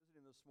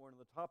this morning,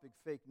 the topic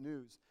fake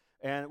news.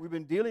 And we've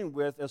been dealing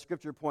with, as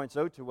Scripture points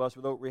out to us,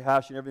 without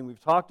rehashing everything we've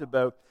talked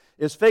about,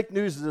 is fake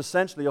news is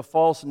essentially a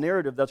false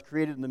narrative that's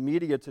created in the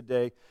media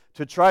today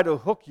to try to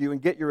hook you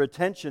and get your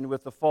attention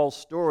with a false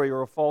story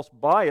or a false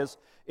bias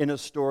in a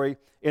story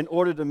in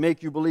order to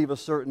make you believe a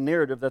certain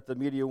narrative that the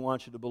media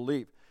wants you to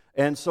believe.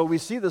 And so we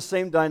see the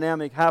same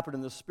dynamic happen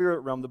in the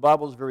spirit realm. The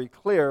Bible is very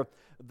clear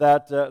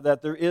that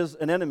there is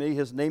an enemy.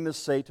 His name is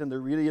Satan.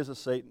 There really is a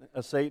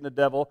Satan, a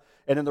devil.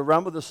 And in the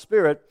realm of the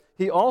spirit,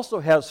 he also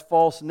has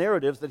false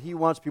narratives that he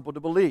wants people to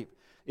believe.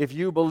 If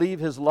you believe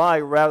his lie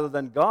rather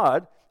than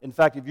God, in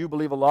fact, if you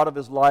believe a lot of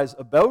his lies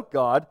about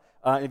God,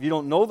 if you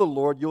don't know the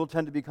Lord, you'll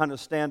tend to be kind of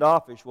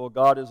standoffish. Well,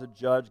 God is a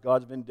judge,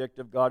 God's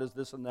vindictive, God is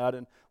this and that,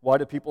 and why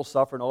do people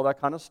suffer and all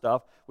that kind of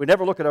stuff. We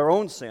never look at our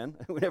own sin.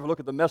 We never look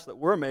at the mess that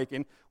we're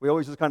making. We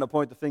always just kind of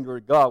point the finger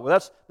at God. Well,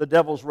 that's the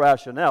devil's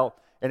rationale.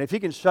 And if he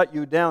can shut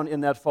you down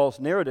in that false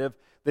narrative,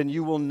 then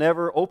you will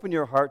never open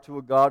your heart to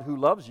a God who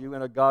loves you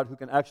and a God who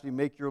can actually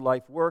make your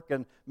life work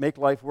and make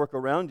life work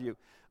around you.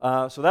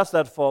 So that's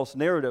that false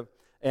narrative.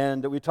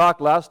 And we talked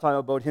last time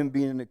about him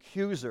being an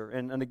accuser.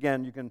 And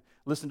again, you can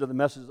listen to the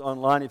message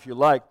online if you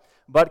like.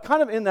 But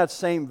kind of in that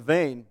same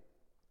vein,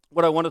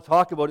 what I want to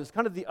talk about is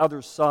kind of the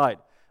other side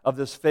of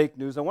this fake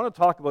news. I want to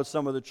talk about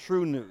some of the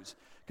true news.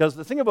 Because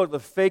the thing about the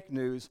fake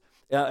news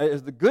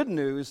is the good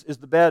news is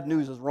the bad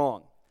news is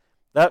wrong.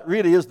 That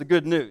really is the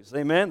good news,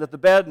 amen? That the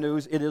bad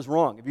news, it is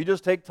wrong. If you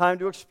just take time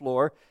to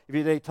explore, if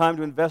you take time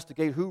to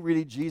investigate who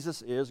really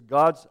Jesus is,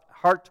 God's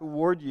heart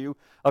toward you,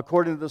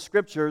 according to the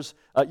Scriptures,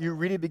 you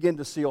really begin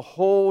to see a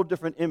whole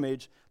different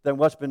image than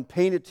what's been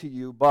painted to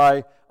you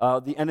by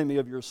the enemy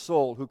of your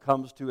soul, who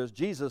comes to, as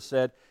Jesus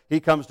said, he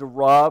comes to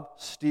rob,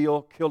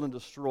 steal, kill, and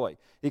destroy.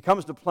 He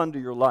comes to plunder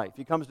your life.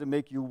 He comes to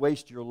make you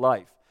waste your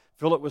life,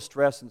 fill it with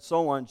stress, and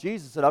so on.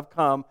 Jesus said, I've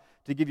come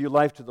to give you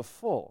life to the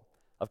full.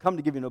 I've come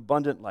to give you an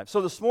abundant life. So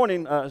this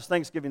morning is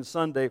Thanksgiving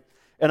Sunday,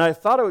 and I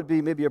thought it would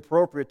be maybe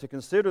appropriate to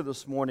consider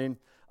this morning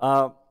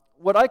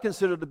what I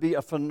consider to be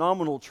a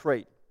phenomenal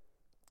trait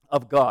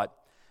of God,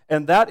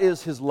 and that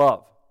is his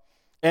love.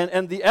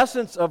 And the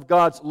essence of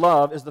God's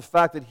love is the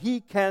fact that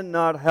he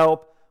cannot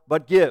help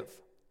but give.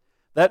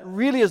 That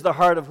really is the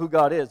heart of who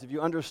God is. If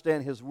you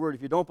understand his word,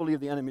 if you don't believe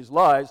the enemy's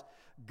lies,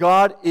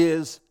 God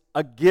is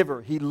a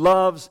giver. He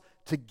loves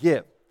to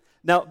give.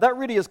 Now, that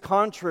really is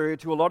contrary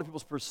to a lot of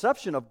people's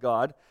perception of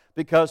God,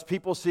 because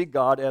people see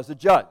God as a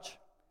judge.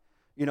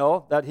 You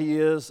know, that he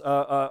is,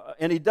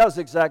 and he does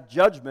exact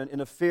judgment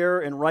in a fair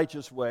and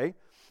righteous way,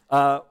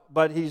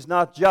 but he's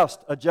not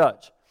just a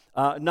judge.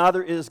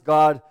 Neither is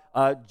God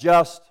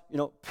just,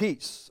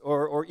 peace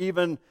or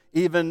even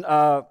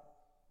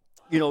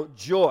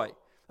joy.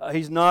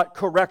 He's not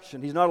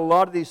correction. He's not a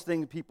lot of these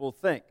things people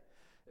think.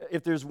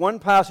 If there's one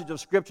passage of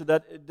Scripture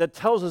that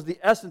tells us the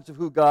essence of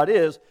who God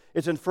is,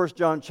 it's in 1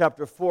 John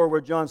chapter 4, where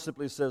John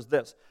simply says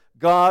this: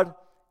 God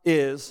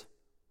is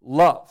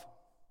love.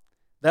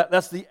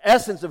 That's the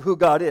essence of who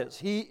God is.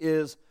 He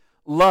is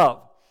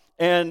love.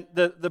 And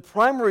the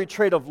primary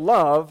trait of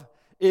love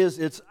is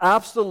its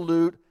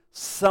absolute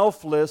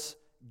selfless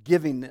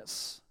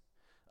givingness.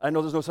 I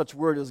know there's no such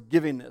word as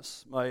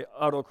givingness. My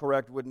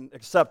autocorrect wouldn't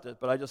accept it,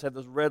 but I just have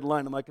this red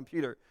line on my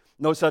computer.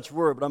 No such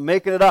word, but I'm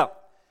making it up.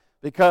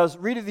 Because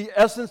really the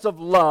essence of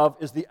love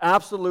is the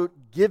absolute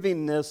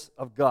givingness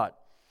of God.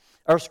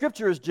 Our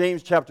scripture is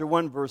James chapter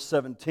 1, verse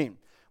 17,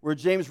 where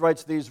James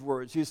writes these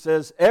words. He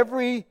says,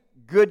 every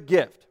good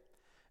gift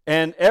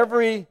and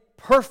every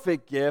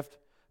perfect gift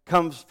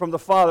comes from the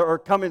Father,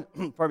 or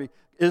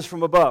is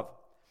from above.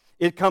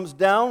 It comes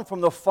down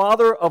from the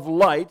Father of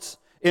lights,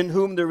 in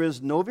whom there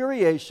is no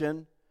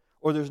variation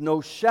or there's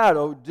no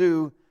shadow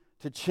due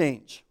to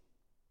change.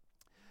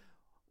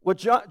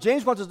 What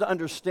James wants us to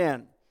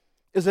understand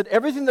is that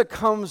everything that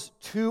comes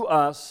to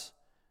us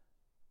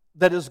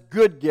that is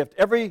good gift,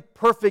 every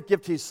perfect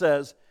gift, he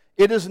says,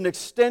 it is an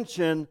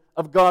extension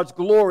of God's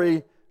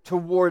glory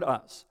toward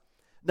us.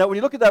 Now, when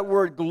you look at that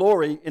word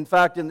glory, in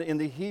fact, in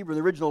the Hebrew,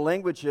 the original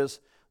languages,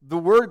 the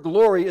word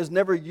glory is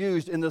never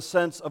used in the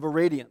sense of a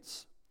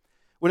radiance.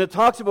 When it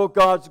talks about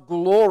God's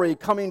glory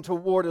coming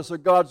toward us or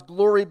God's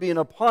glory being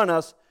upon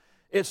us,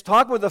 it's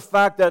talking about the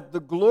fact that the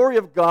glory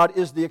of God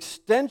is the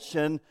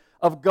extension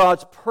of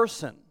God's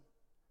person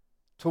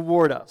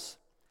toward us.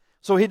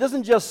 So he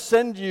doesn't just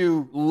send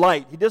you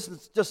light. He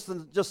doesn't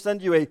just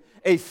send you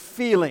a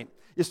feeling.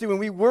 You see, when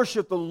we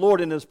worship the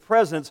Lord in his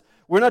presence,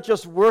 we're not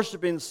just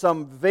worshiping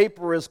some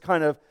vaporous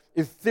kind of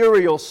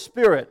ethereal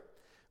spirit.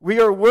 We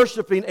are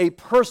worshiping a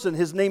person.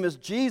 His name is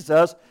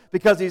Jesus,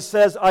 because he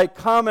says, I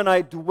come and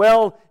I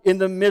dwell in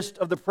the midst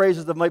of the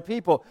praises of my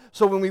people.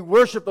 So when we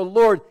worship the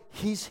Lord,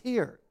 he's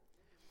here.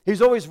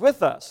 He's always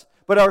with us.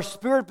 But our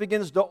spirit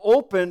begins to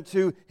open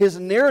to his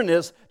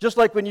nearness, just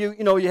like when you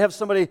have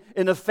somebody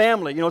in a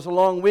family. It's a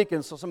long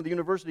weekend, so some of the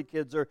university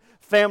kids or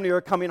family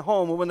are coming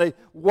home. And when they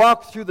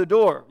walk through the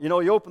door, you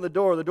open the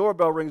door, the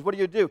doorbell rings. What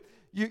do?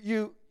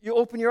 You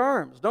open your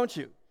arms, don't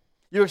you?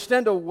 You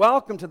extend a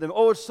welcome to them.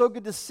 Oh, it's so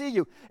good to see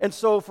you. And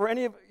so for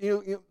any of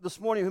you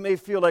this morning who may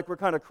feel like we're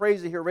kind of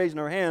crazy here raising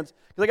our hands,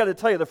 because I got to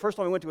tell you, the first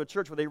time I went to a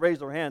church where they raised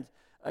their hands,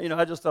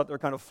 I just thought they were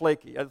kind of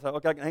flaky. I thought,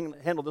 okay, I can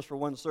handle this for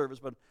one service,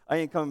 but I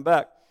ain't coming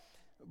back.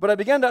 But I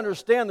began to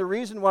understand the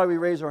reason why we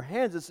raise our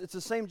hands. It's the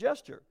same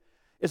gesture.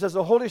 It's as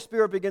the Holy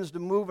Spirit begins to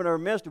move in our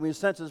midst and we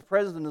sense His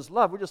presence and His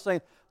love. We're just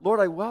saying, Lord,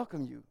 I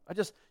welcome you.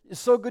 It's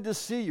so good to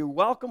see you.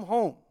 Welcome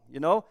home,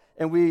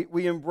 And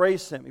we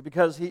embrace Him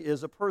because He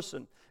is a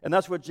person. And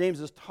that's what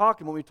James is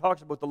talking when he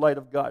talks about the light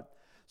of God.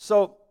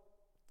 So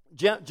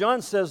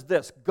John says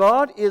this,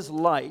 God is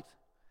light,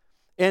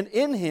 and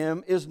in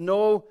Him is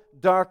no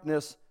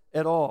darkness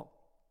at all.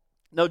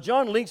 Now,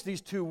 John links these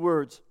two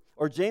words,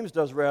 or James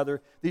does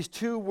rather, these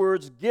two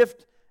words,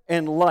 gift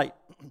and light.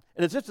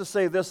 And it's just to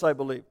say this, I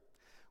believe.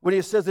 When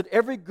he says that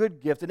every good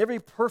gift and every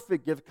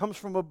perfect gift comes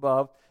from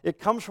above, it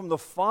comes from the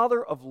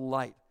Father of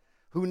light,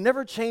 who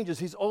never changes.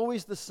 He's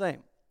always the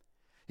same.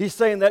 He's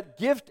saying that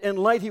gift and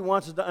light he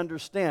wants us to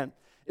understand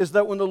is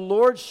that when the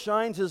Lord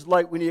shines His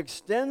light, when He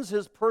extends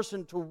His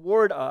person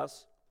toward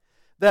us,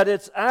 that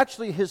it's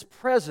actually His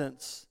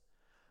presence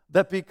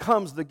that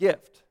becomes the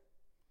gift.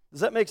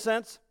 Does that make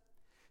sense?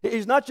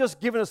 He's not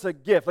just giving us a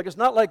gift. Like, it's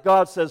not like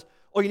God says,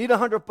 oh, you need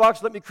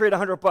 $100, let me create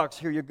 $100,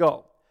 here you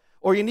go.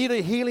 Or you need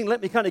a healing,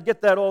 let me kind of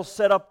get that all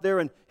set up there,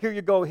 and here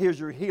you go, here's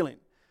your healing.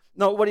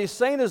 No, what He's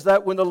saying is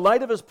that when the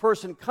light of His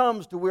person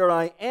comes to where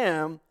I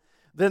am,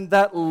 then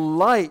that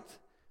light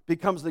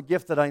becomes the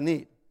gift that I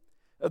need.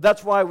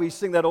 That's why we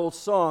sing that old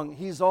song,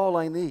 He's all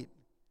I need.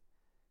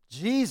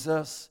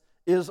 Jesus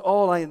is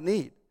all I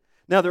need.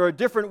 Now, there are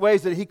different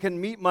ways that He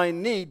can meet my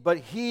need, but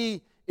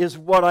He is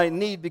what I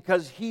need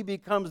because He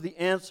becomes the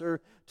answer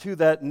to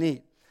that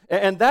need.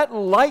 And that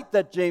light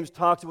that James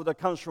talks about that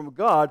comes from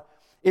God,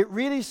 it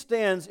really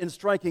stands in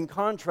striking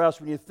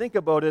contrast when you think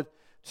about it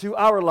to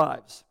our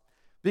lives.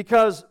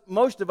 Because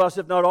most of us,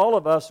 if not all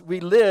of us, we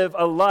live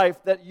a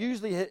life that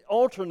usually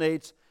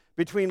alternates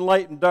between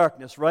light and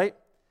darkness, right?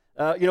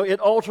 It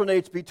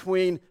alternates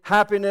between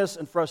happiness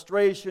and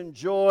frustration,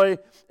 joy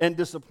and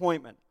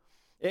disappointment.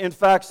 In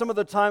fact, some of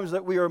the times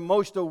that we are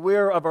most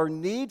aware of our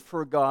need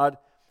for God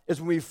is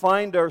when we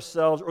find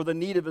ourselves, or the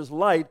need of His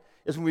light,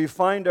 is when we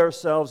find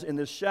ourselves in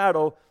the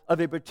shadow of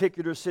a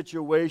particular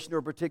situation or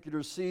a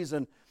particular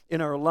season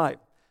in our life.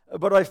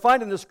 But I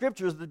find in the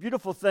Scriptures, the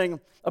beautiful thing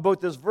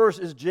about this verse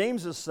is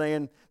James is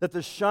saying that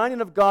the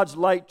shining of God's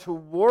light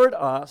toward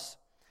us,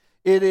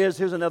 it is,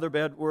 here's another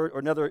bad word, or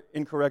another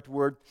incorrect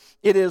word,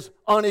 it is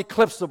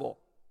uneclipsable.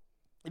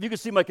 If you can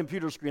see my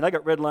computer screen, I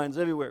got red lines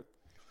everywhere.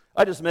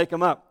 I just make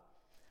them up.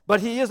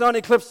 But He is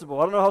uneclipsable.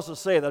 I don't know how else to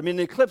say that. I mean,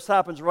 the eclipse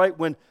happens right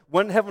when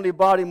one heavenly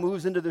body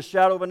moves into the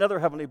shadow of another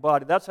heavenly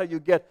body. That's how you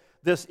get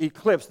this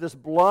eclipse, this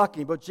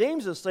blocking. But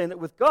James is saying that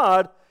with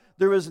God,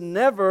 there is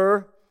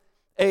never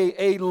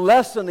a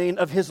lessening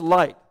of His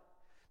light.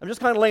 I'm just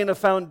kind of laying a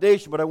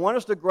foundation, but I want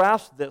us to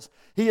grasp this.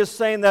 He is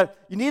saying that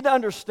you need to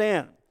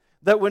understand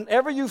that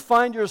whenever you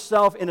find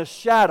yourself in a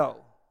shadow,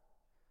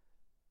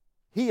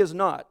 He is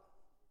not.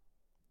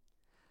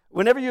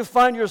 Whenever you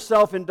find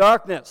yourself in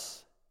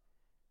darkness,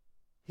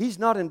 He's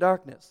not in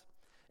darkness.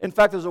 In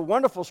fact, there's a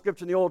wonderful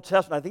scripture in the Old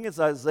Testament, I think it's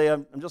Isaiah,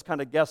 I'm just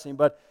kind of guessing,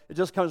 but it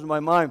just comes to my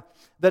mind,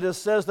 that it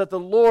says that the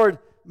Lord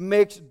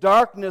makes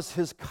darkness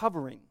His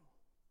covering.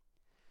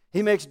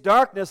 He makes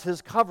darkness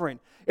His covering.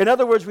 In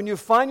other words, when you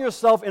find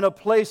yourself in a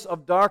place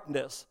of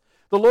darkness,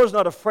 the Lord's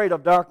not afraid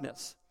of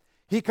darkness.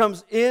 He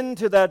comes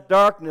into that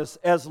darkness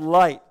as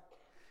light,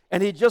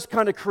 and He just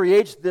kind of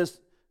creates this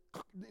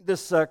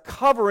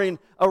covering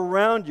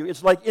around you.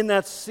 It's like in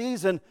that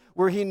season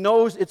where He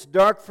knows it's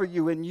dark for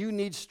you and you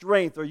need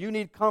strength or you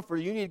need comfort or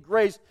you need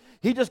grace,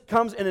 He just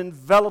comes and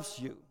envelops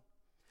you.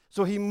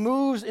 So He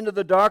moves into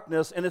the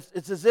darkness, and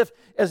it's as if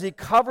as He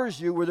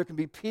covers you where there can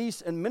be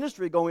peace and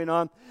ministry going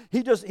on,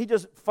 He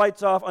just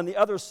fights off on the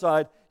other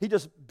side. He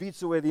just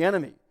beats away the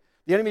enemy.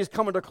 The enemy is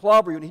coming to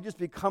clobber you, and He just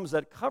becomes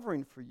that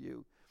covering for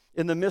you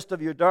in the midst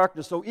of your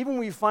darkness. So even when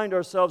we find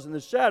ourselves in the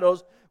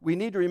shadows, we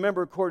need to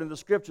remember, according to the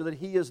Scripture, that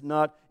He is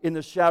not in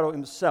the shadow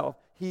Himself.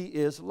 He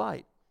is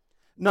light.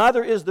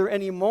 Neither is there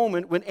any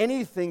moment when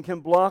anything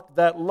can block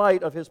that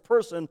light of His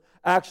person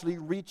actually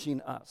reaching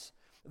us.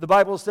 The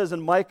Bible says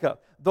in Micah,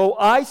 though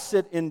I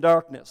sit in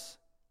darkness,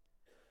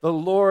 the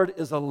Lord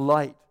is a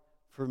light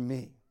for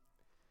me.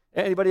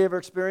 Anybody ever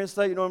experienced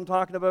that? You know what I'm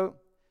talking about?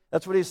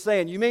 That's what he's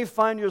saying. You may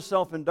find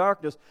yourself in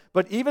darkness,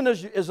 but even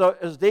as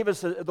David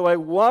said, though I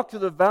walk through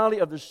the valley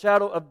of the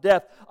shadow of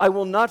death, I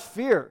will not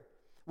fear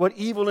what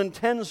evil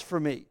intends for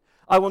me.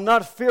 I will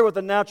not fear what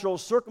the natural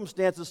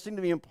circumstances seem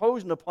to be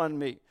imposing upon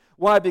me.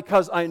 Why?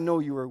 Because I know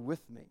you are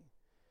with me.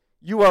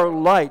 You are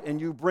light,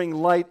 and you bring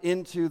light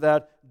into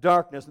that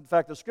darkness. In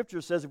fact, the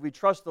Scripture says if we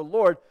trust the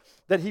Lord,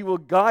 that He will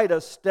guide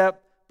us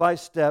step by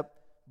step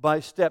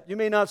by step. You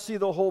may not see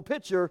the whole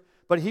picture,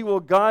 but He will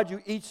guide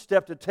you each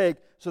step to take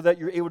so that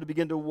you're able to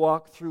begin to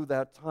walk through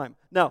that time.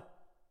 Now,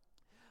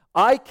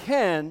 I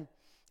can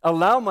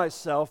allow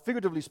myself,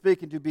 figuratively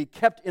speaking, to be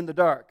kept in the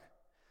dark,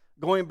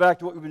 going back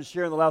to what we've been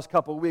sharing the last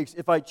couple of weeks,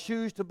 if I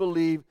choose to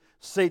believe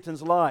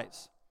Satan's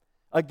lies.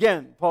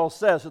 Again, Paul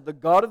says that the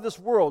god of this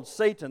world,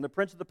 Satan, the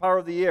prince of the power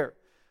of the air,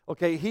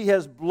 okay, he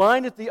has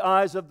blinded the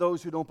eyes of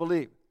those who don't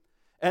believe.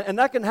 And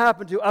that can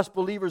happen to us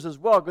believers as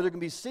well, because there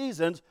can be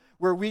seasons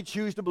where we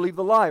choose to believe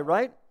the lie,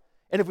 right?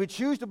 And if we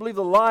choose to believe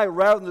the lie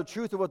rather than the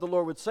truth of what the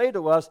Lord would say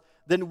to us,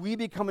 then we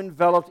become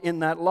enveloped in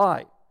that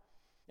lie.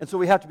 And so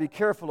we have to be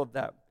careful of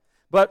that.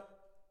 But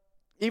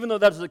even though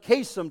that's the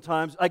case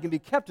sometimes, I can be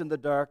kept in the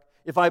dark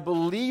if I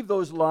believe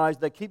those lies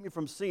that keep me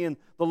from seeing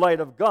the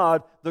light of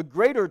God. The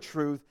greater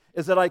truth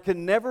is that I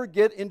can never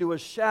get into a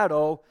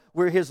shadow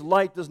where His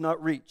light does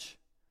not reach.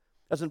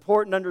 That's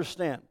important to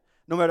understand.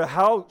 No matter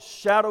how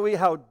shadowy,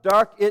 how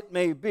dark it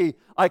may be,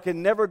 I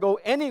can never go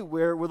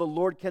anywhere where the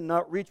Lord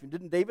cannot reach me.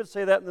 Didn't David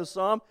say that in the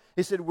psalm?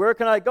 He said, where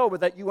can I go but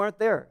that you aren't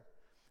there?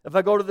 If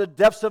I go to the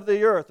depths of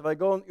the earth, if I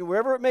go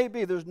wherever it may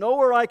be, there's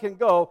nowhere I can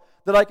go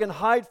that I can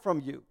hide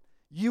from you.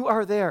 You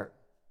are there.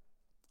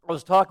 I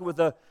was talking with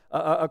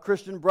a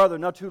Christian brother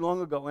not too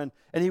long ago, and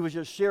he was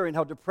just sharing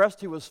how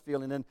depressed he was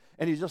feeling,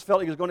 and he just felt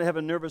like he was going to have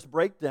a nervous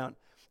breakdown.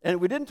 And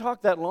we didn't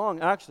talk that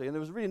long, actually, and there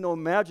was really no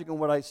magic in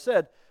what I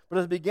said. But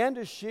as I began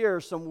to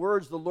share some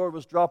words the Lord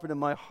was dropping in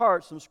my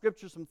heart, some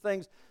scriptures, some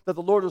things that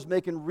the Lord was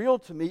making real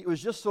to me, it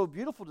was just so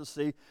beautiful to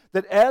see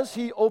that as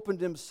He opened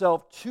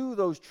Himself to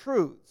those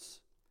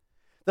truths,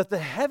 that the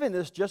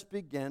heaviness just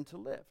began to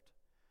lift.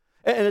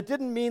 And it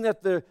didn't mean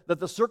that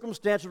the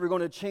circumstances were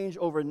going to change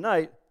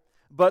overnight,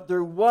 but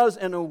there was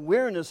an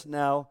awareness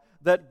now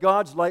that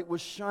God's light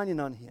was shining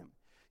on him.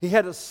 He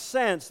had a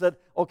sense that,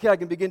 okay, I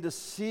can begin to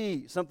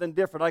see something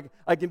different.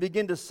 I can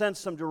begin to sense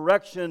some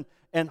direction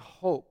and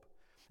hope.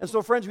 And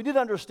so, friends, we need to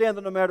understand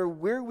that no matter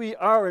where we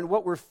are and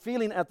what we're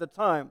feeling at the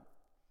time,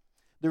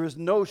 there is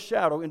no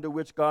shadow into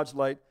which God's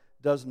light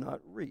does not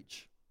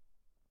reach.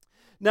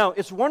 Now,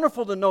 it's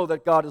wonderful to know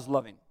that God is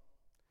loving.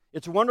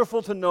 It's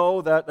wonderful to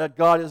know that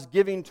God is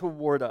giving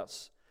toward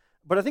us.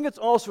 But I think it's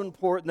also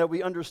important that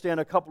we understand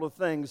a couple of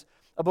things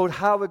about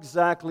how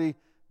exactly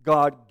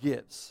God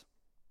gives.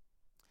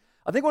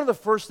 I think one of the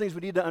first things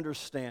we need to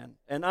understand,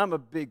 and I'm a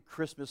big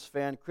Christmas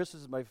fan.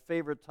 Christmas is my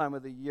favorite time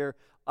of the year.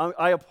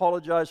 I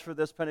apologize for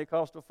this,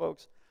 Pentecostal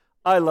folks.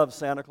 I love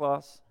Santa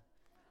Claus.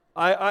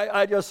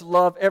 I just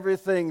love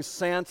everything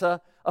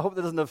Santa. I hope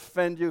that doesn't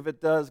offend you. If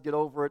it does, get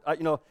over it.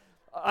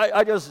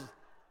 I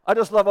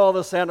just love all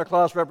the Santa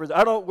Claus represents.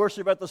 I don't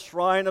worship at the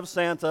shrine of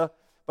Santa,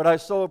 but I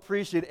so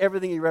appreciate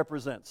everything he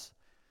represents.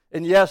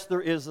 And yes,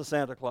 there is a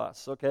Santa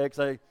Claus, okay?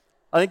 Because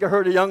I think I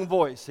heard a young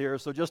voice here,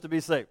 so just to be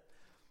safe.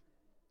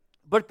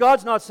 But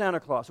God's not Santa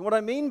Claus. And what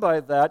I mean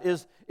by that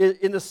is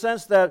in the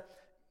sense that,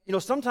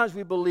 sometimes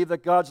we believe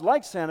that God's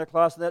like Santa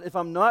Claus, and that if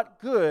I'm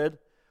not good,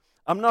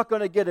 I'm not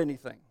going to get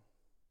anything.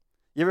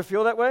 You ever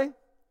feel that way?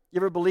 You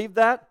ever believe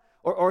that?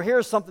 Or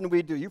here's something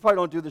we do. You probably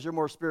don't do this. You're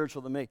more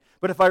spiritual than me.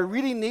 But if I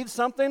really need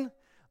something,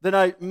 then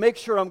I make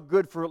sure I'm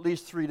good for at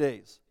least 3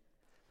 days.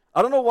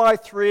 I don't know why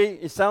 3.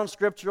 It sounds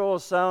scriptural.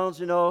 It sounds,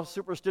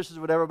 superstitious,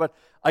 whatever. But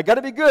I got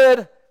to be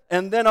good,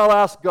 and then I'll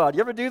ask God.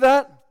 You ever do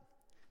that?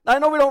 Now, I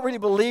know we don't really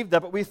believe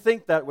that, but we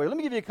think that way. Let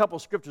me give you a couple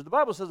of scriptures. The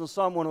Bible says in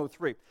Psalm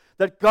 103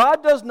 that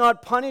God does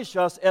not punish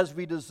us as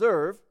we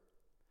deserve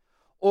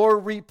or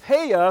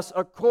repay us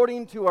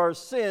according to our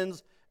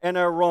sins and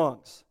our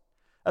wrongs.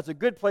 That's a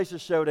good place to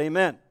shout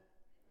amen.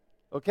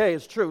 Okay,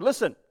 it's true.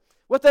 Listen,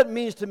 what that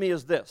means to me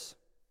is this.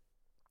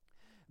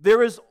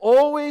 There is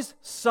always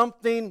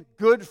something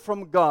good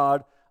from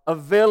God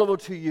available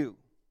to you,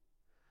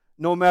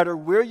 no matter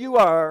where you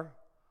are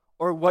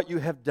or what you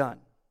have done.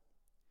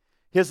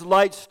 His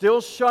light still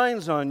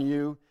shines on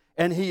you,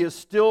 and He is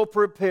still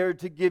prepared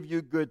to give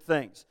you good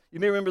things. You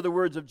may remember the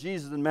words of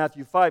Jesus in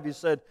Matthew 5. He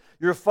said,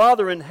 "Your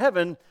Father in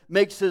heaven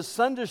makes His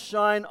sun to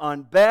shine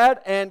on bad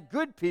and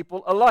good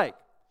people alike,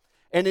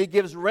 and He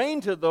gives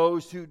rain to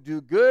those who do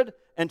good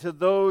and to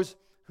those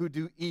who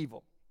do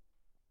evil."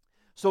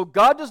 So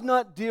God does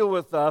not deal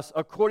with us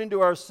according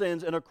to our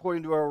sins and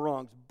according to our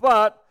wrongs.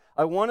 But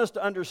I want us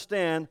to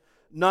understand,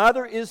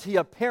 neither is He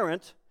a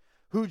parent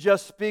who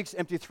just speaks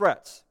empty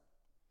threats.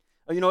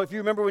 If you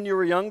remember when you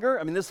were younger,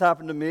 this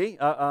happened to me.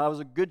 I was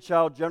a good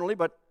child generally,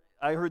 but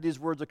I heard these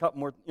words a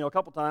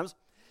couple times.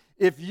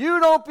 If you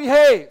don't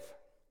behave,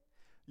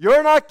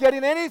 you're not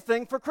getting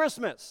anything for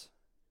Christmas.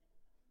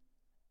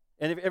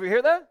 And ever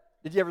hear that?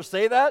 Did you ever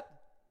say that?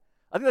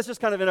 I think that's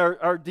just kind of in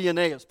our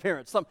DNA as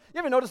parents. You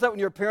ever notice that when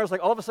you're parents,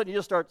 like all of a sudden you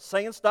just start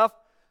saying stuff?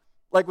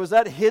 Like, was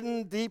that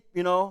hidden deep,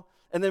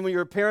 And then when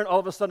you're a parent, all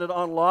of a sudden it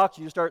unlocks.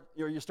 You start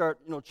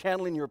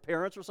channeling your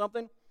parents or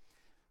something.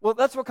 Well,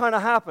 that's what kind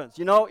of happens.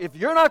 If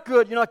you're not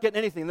good, you're not getting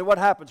anything. Then what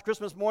happens?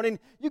 Christmas morning,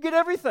 you get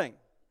everything.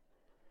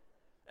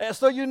 And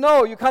so you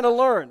kind of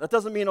learn. That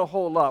doesn't mean a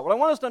whole lot. What I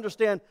want us to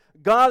understand,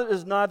 God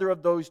is neither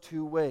of those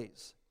two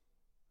ways.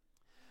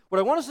 What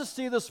I want us to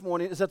see this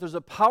morning is that there's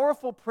a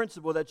powerful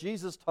principle that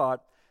Jesus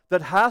taught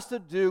that has to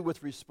do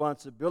with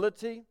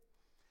responsibility,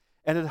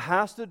 and it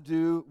has to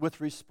do with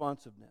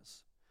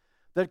responsiveness.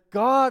 That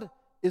God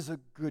is a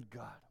good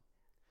God.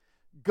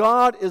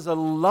 God is a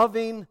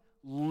loving,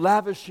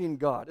 lavishing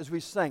God. As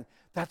we sang,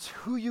 that's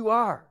who you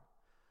are.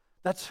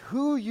 That's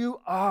who you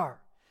are.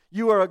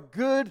 You are a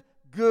good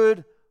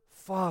good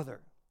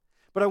Father.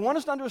 But I want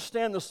us to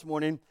understand this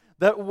morning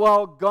that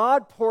while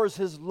God pours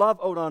His love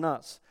out on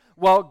us,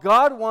 while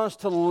God wants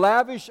to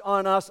lavish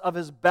on us of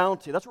His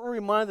bounty, that's what we're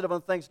reminded of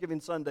on Thanksgiving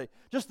Sunday,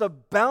 just the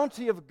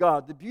bounty of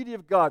God, the beauty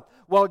of God.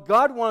 While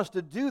God wants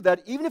to do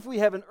that, even if we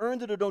haven't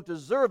earned it or don't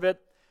deserve it,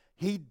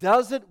 He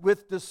does it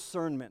with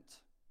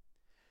discernment.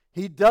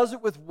 He does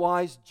it with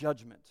wise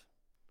judgment,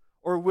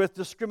 or with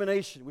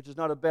discrimination, which is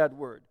not a bad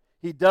word.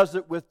 He does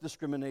it with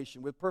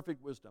discrimination, with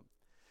perfect wisdom.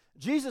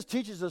 Jesus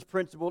teaches this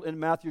principle in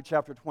Matthew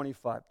chapter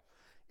 25.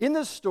 In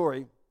this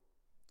story,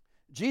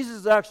 Jesus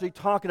is actually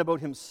talking about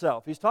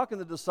Himself. He's talking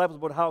to the disciples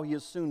about how He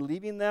is soon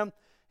leaving them.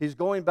 He's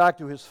going back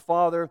to His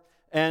Father,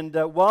 and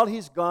while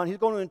He's gone, He's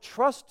going to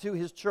entrust to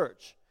His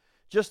church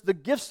just the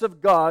gifts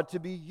of God to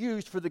be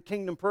used for the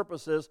kingdom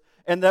purposes,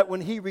 and that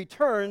when He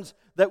returns,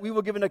 that we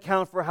will give an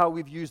account for how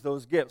we've used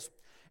those gifts.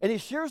 And He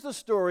shares the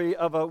story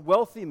of a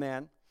wealthy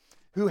man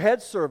who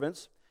had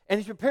servants, and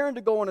he's preparing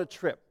to go on a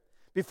trip.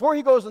 Before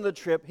he goes on the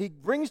trip, he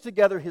brings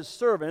together his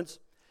servants,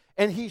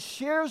 and he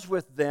shares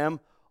with them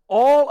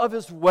all of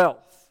his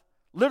wealth.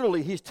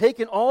 Literally, he's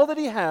taken all that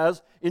he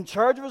has in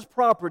charge of his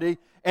property,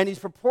 and he's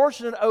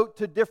proportioned out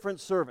to different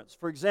servants.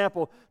 For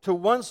example, to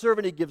one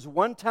servant he gives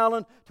 1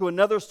 talent, to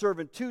another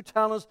servant 2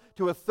 talents,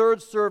 to a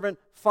third servant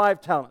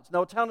 5 talents.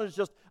 Now, a talent is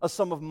just a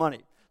sum of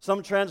money.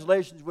 Some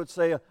translations would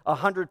say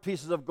 100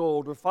 pieces of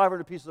gold or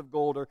 500 pieces of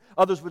gold, or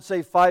others would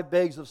say 5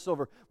 bags of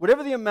silver.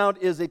 Whatever the amount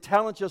is, a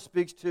talent just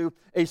speaks to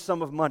a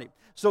sum of money.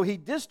 So he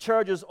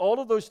discharges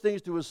all of those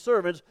things to his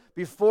servants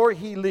before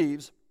he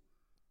leaves,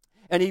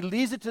 and he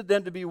leaves it to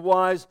them to be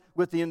wise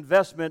with the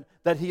investment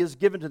that he has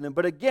given to them.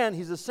 But again,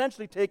 he's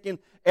essentially taking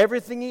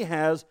everything he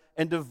has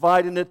and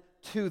dividing it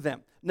to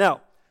them.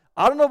 Now,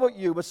 I don't know about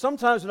you, but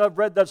sometimes when I've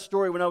read that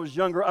story when I was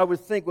younger, I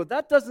would think, well,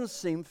 that doesn't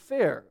seem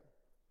fair.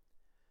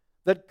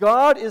 That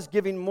God is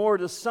giving more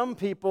to some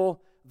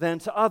people than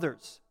to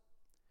others.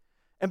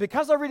 And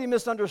because I really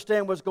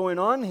misunderstand what's going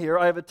on here,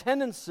 I have a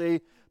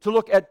tendency to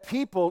look at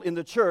people in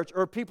the church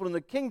or people in the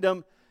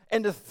kingdom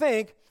and to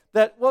think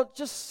that, well,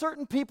 just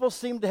certain people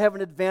seem to have an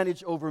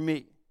advantage over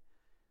me.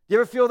 Do you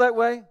ever feel that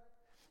way?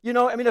 You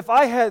know, I mean, if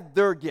I had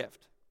their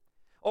gift,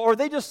 or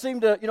they just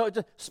seem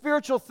to,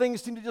 spiritual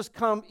things seem to just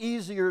come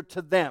easier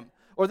to them,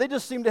 or they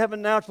just seem to have a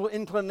natural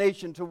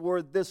inclination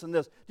toward this and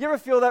this. Do you ever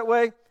feel that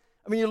way?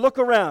 I mean, you look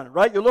around,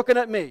 right? You're looking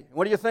at me.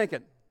 What are you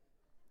thinking?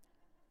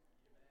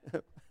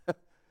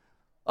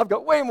 I've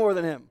got way more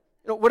than him.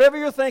 Whatever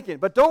you're thinking.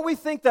 But don't we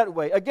think that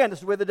way? Again, this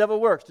is the way the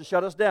devil works, to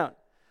shut us down.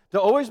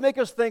 To always make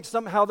us think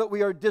somehow that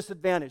we are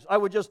disadvantaged. I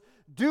would just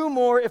do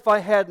more if I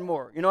had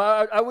more.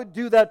 I would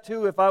do that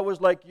too if I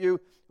was like you,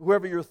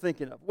 whoever you're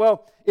thinking of.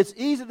 Well, it's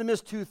easy to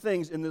miss 2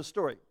 things in this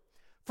story.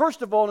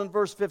 First of all, in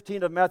verse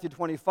 15 of Matthew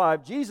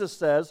 25, Jesus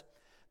says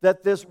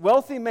that this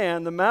wealthy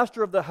man, the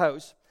master of the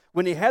house,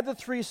 when he had the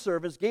 3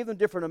 servants, gave them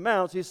different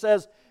amounts, he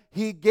says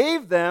he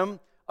gave them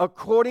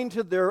according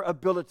to their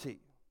ability.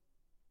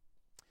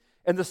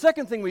 And the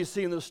second thing we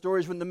see in the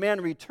story is when the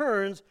man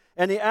returns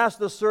and he asks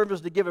the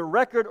servants to give a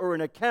record or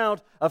an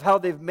account of how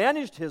they've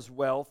managed his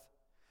wealth,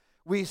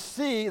 we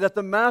see that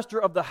the master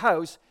of the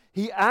house,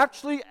 he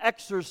actually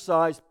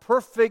exercised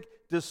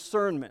perfect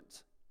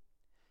discernment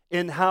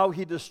in how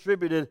he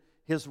distributed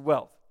his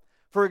wealth.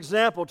 For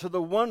example, to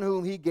the one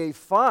whom he gave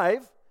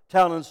 5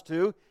 talents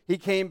to, he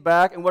came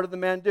back, and what did the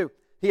man do?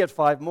 He had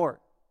 5 more.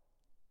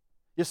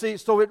 You see,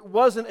 so it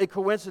wasn't a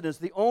coincidence.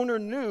 The owner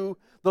knew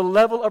the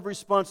level of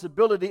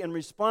responsibility and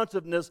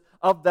responsiveness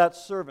of that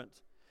servant.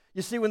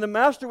 You see, when the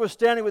master was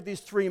standing with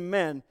these 3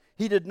 men,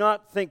 he did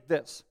not think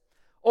this.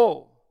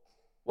 Oh,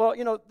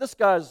 well, this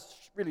guy's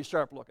really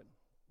sharp looking.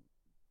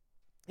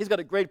 He's got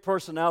a great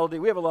personality.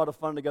 We have a lot of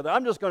fun together.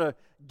 I'm just going to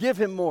give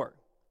him more.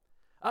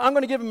 I'm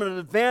going to give him an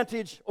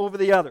advantage over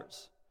the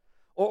others.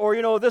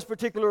 Or this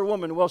particular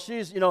woman, well,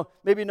 she's,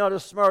 maybe not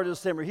as smart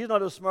as him, or he's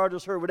not as smart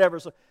as her, whatever.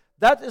 So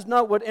that is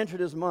not what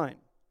entered his mind.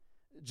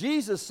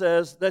 Jesus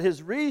says that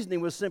his reasoning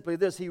was simply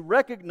this. He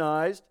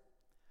recognized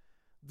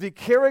the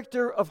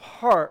character of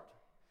heart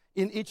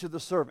in each of the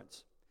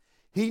servants.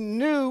 He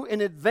knew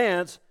in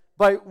advance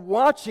by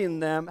watching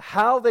them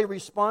how they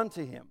respond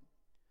to him,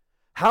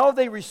 how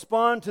they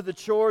respond to the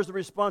chores, the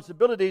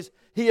responsibilities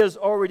he has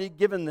already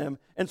given them.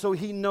 And so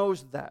he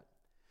knows that.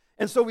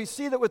 And so we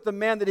see that with the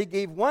man that he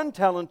gave 1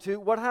 talent to,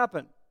 what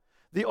happened?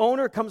 The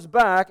owner comes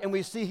back, and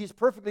we see he's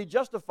perfectly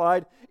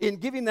justified in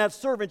giving that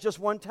servant just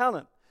 1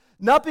 talent.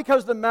 Not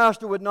because the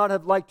master would not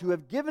have liked to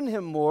have given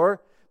him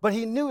more, but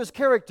he knew his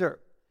character.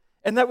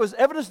 And that was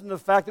evidenced in the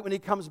fact that when he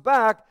comes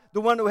back, the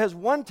one who has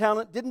 1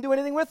 talent didn't do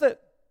anything with it.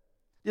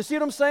 You see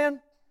what I'm saying?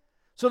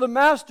 So the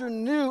master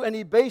knew, and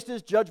he based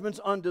his judgments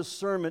on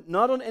discernment,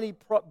 not on any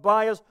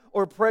bias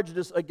or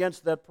prejudice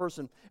against that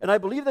person. And I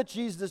believe that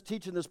Jesus is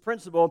teaching this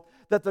principle,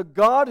 that the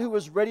God who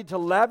is ready to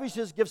lavish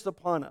his gifts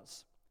upon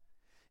us,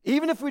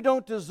 even if we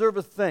don't deserve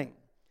a thing,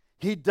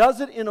 he does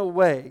it in a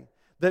way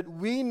that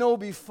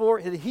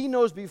he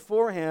knows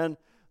beforehand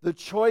the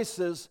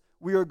choices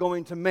we are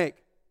going to make.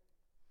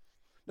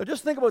 Now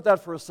just think about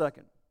that for a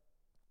second.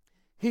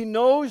 He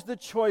knows the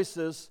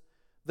choices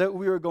that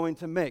we are going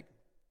to make.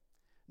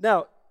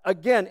 Now,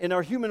 again, in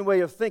our human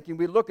way of thinking,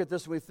 we look at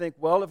this and we think,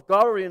 well, if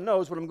God already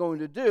knows what I'm going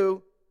to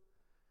do,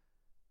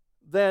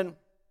 then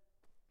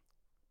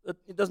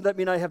doesn't that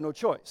mean I have no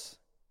choice?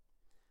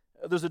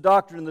 There's a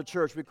doctrine in the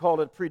church, we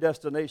call it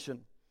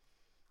predestination.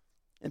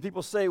 And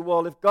people say,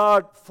 well, if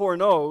God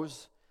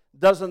foreknows,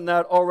 doesn't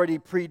that already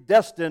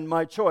predestine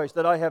my choice,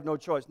 that I have no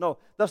choice? No,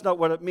 that's not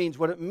what it means.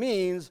 What it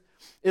means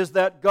is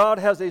that God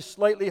has a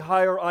slightly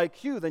higher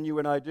IQ than you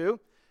and I do,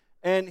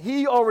 and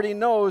He already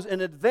knows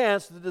in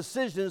advance the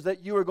decisions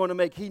that you are going to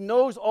make. He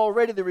knows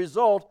already the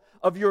result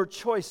of your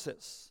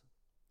choices.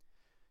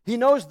 He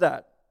knows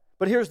that.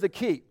 But here's the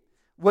key.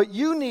 What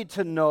you need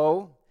to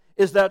know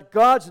is that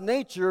God's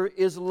nature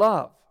is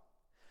love,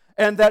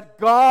 and that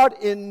God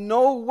in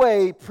no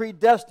way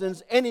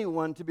predestines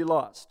anyone to be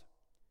lost.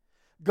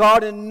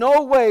 God in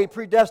no way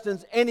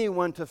predestines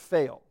anyone to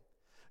fail.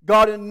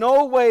 God in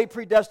no way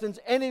predestines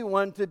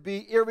anyone to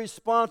be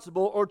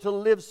irresponsible or to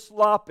live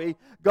sloppy.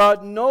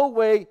 God in no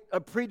way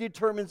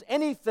predetermines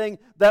anything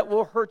that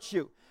will hurt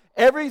you.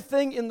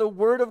 Everything in the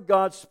Word of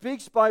God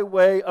speaks by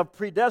way of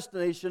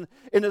predestination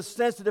in a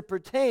sense that it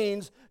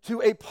pertains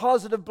to a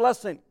positive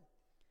blessing.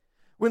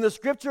 When the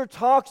Scripture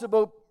talks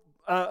about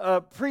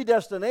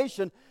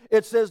predestination,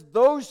 it says,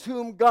 those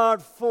whom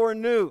God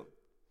foreknew,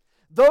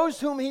 those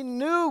whom He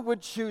knew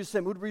would choose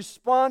Him, would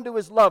respond to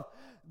His love,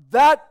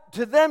 that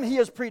to them He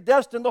has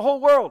predestined the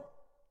whole world.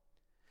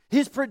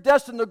 He's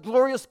predestined the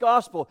glorious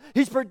gospel.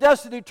 He's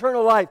predestined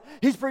eternal life.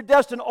 He's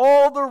predestined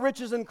all the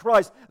riches in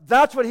Christ.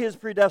 That's what He has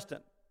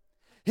predestined.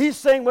 He's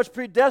saying what's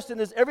predestined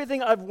is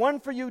everything I've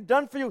won for you,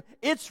 done for you,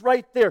 it's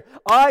right there.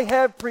 I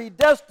have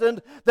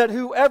predestined that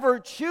whoever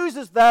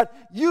chooses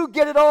that, you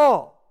get it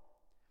all.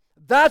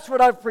 That's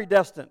what I've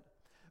predestined.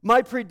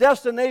 My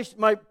predestination,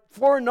 my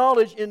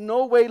foreknowledge in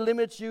no way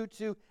limits you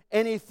to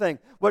anything.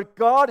 What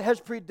God has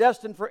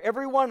predestined for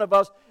every one of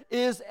us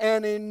is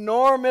an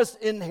enormous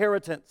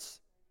inheritance.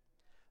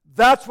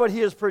 That's what He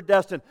has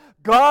predestined.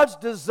 God's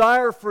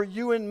desire for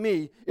you and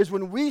me is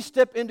when we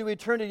step into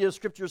eternity, as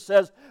Scripture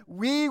says,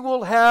 we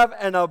will have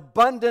an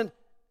abundant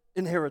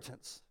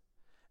inheritance,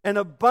 an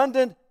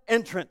abundant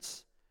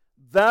entrance.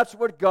 That's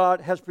what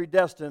God has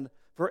predestined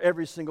for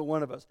every single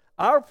one of us.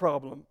 Our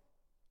problem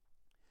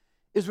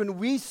is when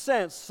we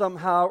sense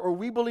somehow, or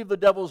we believe the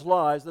devil's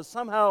lies, that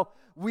somehow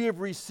we have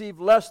received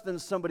less than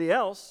somebody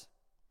else,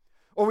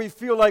 or we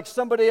feel like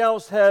somebody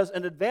else has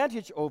an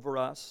advantage over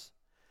us,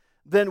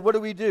 then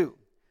what do?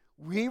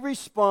 We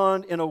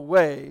respond in a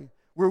way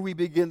where we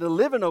begin to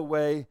live in a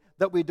way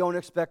that we don't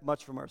expect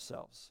much from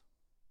ourselves.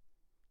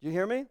 Do you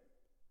hear me?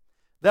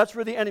 That's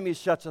where the enemy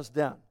shuts us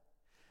down.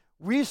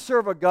 We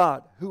serve a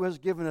God who has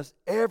given us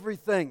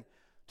everything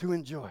to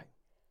enjoy.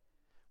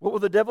 What will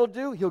the devil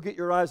do? He'll get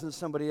your eyes on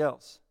somebody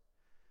else.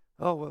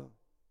 Oh, well,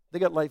 they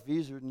got life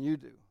easier than you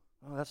do.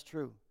 Oh, that's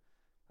true.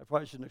 I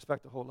probably shouldn't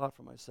expect a whole lot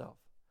from myself.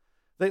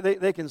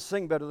 They can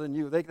sing better than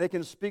you. They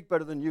can speak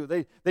better than you.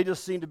 They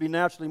just seem to be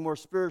naturally more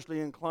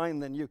spiritually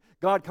inclined than you.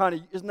 God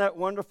isn't that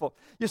wonderful?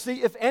 You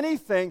see, if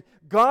anything,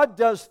 God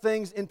does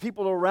things in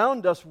people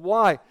around us.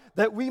 Why?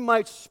 That we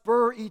might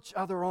spur each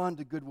other on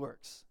to good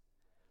works.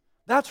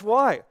 That's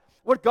why.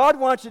 What God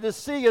wants you to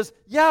see is,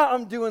 yeah,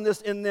 I'm doing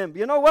this in them. But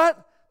you know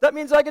what? That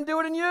means I can do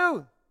it in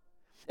you.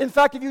 In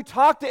fact, if you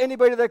talk to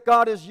anybody that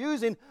God is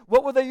using,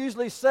 what will they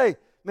usually say?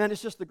 Man,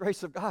 it's just the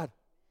grace of God.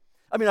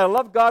 I mean, I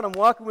love God, I'm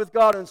walking with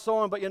God and so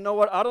on, but you know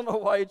what? I don't know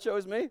why He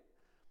chose me.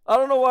 I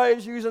don't know why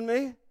He's using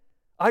me.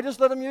 I just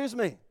let Him use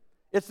me.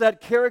 It's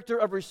that character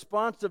of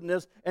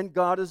responsiveness, and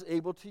God is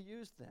able to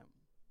use them.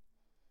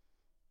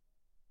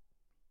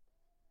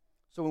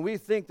 So when we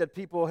think that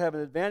people have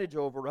an advantage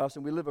over us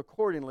and we live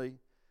accordingly,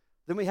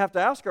 then we have to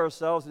ask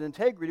ourselves in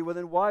integrity, well,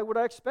 then why would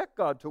I expect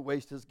God to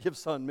waste His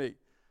gifts on me?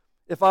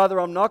 If either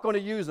I'm not going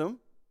to use them,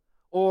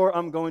 or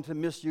I'm going to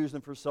misuse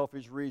them for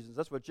selfish reasons.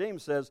 That's what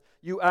James says.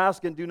 You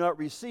ask and do not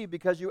receive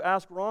because you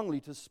ask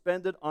wrongly to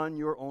spend it on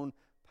your own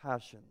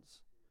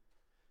passions.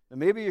 And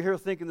maybe you're here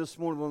thinking this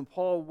morning, well,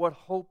 Paul, what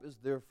hope is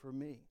there for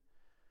me?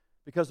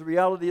 Because the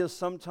reality is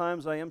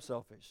sometimes I am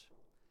selfish.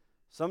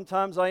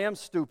 Sometimes I am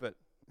stupid.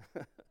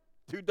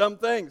 Do dumb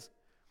things.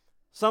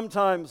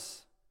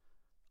 Sometimes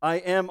I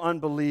am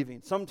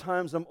unbelieving.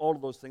 Sometimes I'm all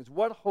of those things.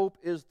 What hope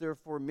is there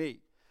for me?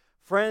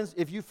 Friends,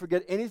 if you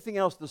forget anything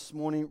else this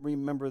morning,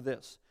 remember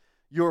this.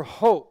 Your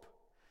hope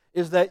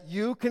is that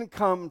you can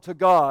come to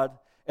God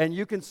and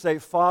you can say,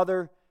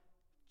 Father,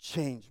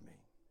 change me.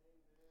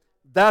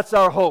 That's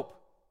our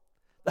hope.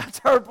 That's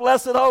our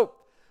blessed hope.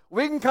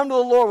 We can come to the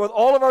Lord with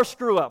all of our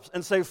screw-ups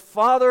and say,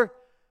 Father,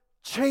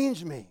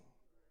 change me.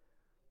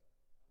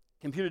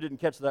 Computer didn't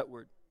catch that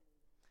word.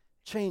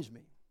 Change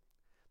me.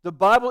 The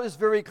Bible is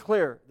very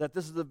clear that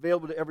this is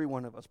available to every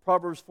one of us.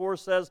 Proverbs 4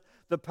 says,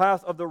 the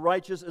path of the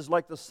righteous is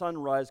like the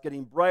sunrise,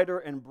 getting brighter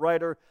and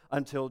brighter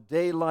until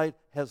daylight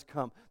has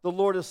come. The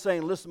Lord is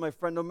saying, listen, my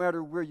friend, no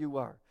matter where you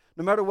are,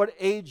 no matter what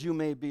age you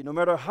may be, no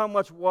matter how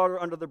much water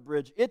under the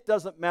bridge, it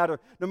doesn't matter.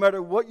 No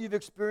matter what you've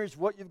experienced,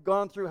 what you've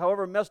gone through,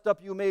 however messed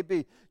up you may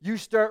be, you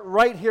start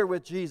right here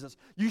with Jesus.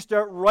 You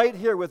start right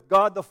here with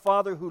God the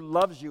Father who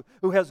loves you,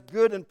 who has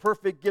good and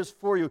perfect gifts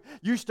for you.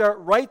 You start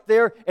right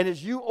there, and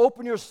as you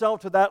open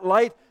yourself to that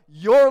light,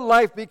 your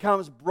life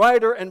becomes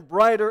brighter and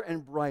brighter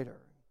and brighter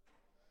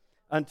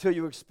until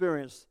you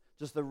experience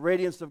just the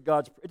radiance of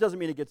God's. It doesn't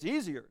mean it gets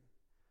easier,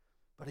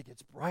 but it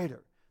gets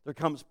brighter. There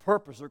comes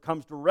purpose, there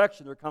comes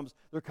direction,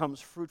 there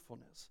comes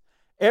fruitfulness.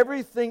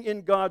 Everything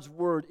in God's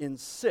Word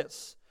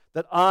insists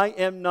that I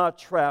am not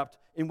trapped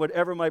in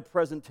whatever my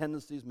present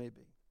tendencies may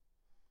be.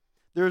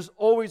 There's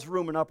always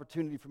room and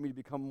opportunity for me to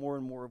become more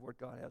and more of what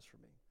God has for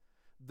me.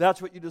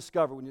 That's what you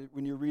discover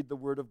when you read the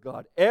Word of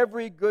God.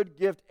 Every good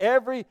gift,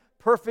 every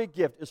perfect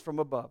gift is from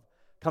above,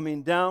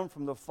 coming down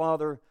from the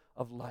Father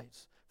of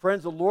lights.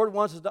 Friends, the Lord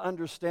wants us to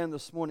understand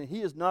this morning,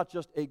 He is not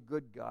just a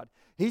good God.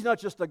 He's not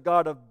just a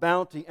God of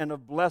bounty and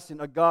of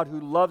blessing, a God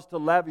who loves to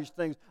lavish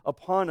things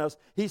upon us.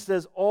 He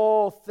says,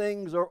 all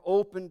things are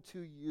open to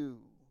you.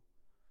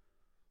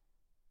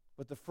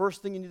 But the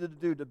first thing you need to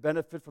do to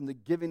benefit from the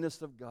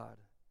givingness of God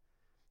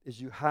is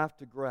you have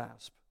to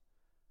grasp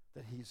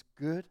that He's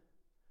good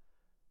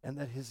and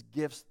that His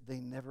gifts,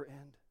 they never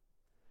end.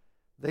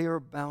 They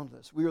are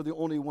boundless. We are the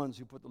only ones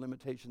who put the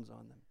limitations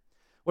on them.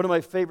 One of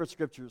my favorite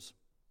scriptures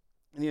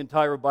in the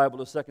entire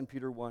Bible is 2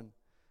 Peter 1.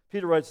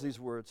 Peter writes these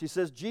words. He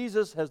says,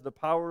 Jesus has the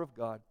power of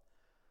God,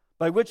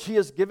 by which He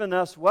has given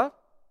us what?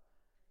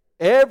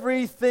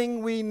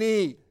 Everything we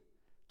need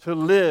to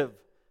live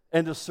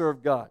and to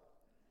serve God.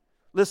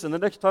 Listen, the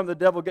next time the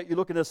devil get you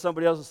looking at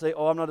somebody else and say,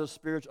 oh, I'm not as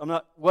spiritual, I'm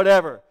not,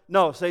 whatever.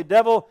 No, say,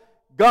 devil,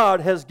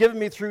 God has given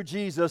me through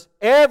Jesus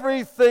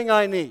everything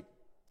I need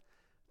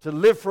to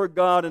live for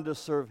God and to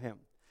serve Him.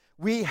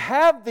 We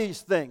have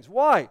these things.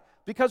 Why?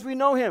 Because we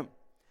know Him.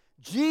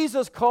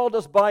 Jesus called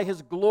us by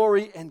His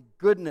glory and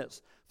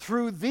goodness.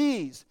 Through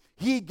these,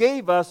 He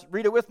gave us,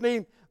 read it with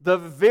me, the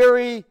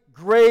very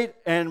great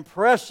and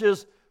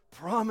precious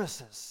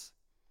promises.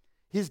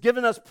 He's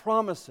given us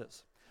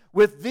promises.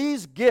 With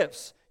these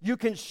gifts, you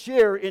can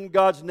share in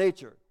God's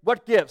nature.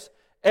 What gifts?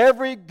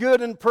 Every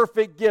good and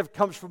perfect gift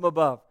comes from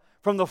above,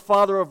 from the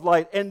Father of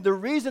light. And the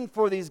reason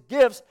for these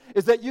gifts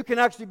is that you can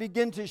actually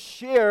begin to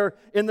share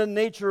in the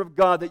nature of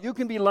God, that you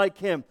can be like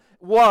Him.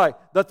 Why?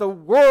 That the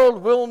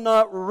world will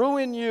not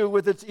ruin you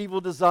with its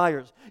evil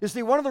desires. You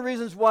see, one of the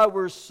reasons why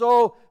we're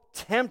so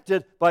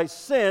tempted by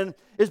sin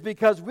is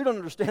because we don't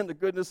understand the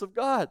goodness of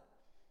God.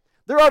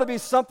 There ought to be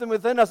something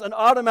within us, an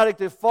automatic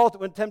default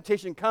that when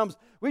temptation comes,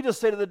 we just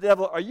say to the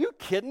devil, are you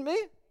kidding me?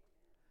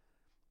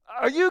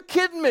 Are you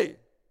kidding me?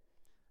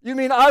 You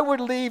mean I would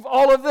leave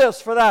all of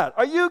this for that?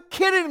 Are you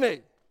kidding me?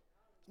 It's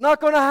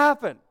not going to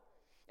happen.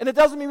 And it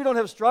doesn't mean we don't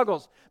have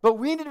struggles, but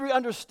we need to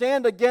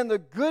understand again the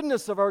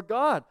goodness of our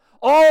God,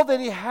 all that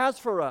He has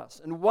for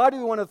us. And why do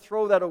we want to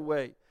throw that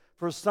away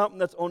for something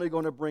that's only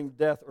going to bring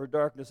death or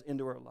darkness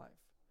into our life?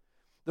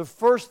 The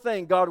first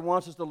thing God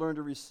wants us to learn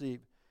to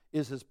receive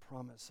is His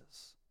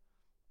promises,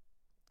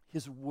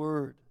 His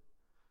Word.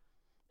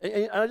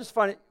 And I just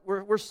find it,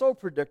 we're so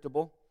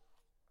predictable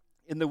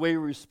in the way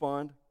we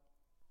respond.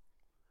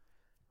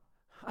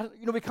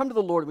 We come to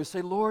the Lord and we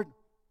say, Lord,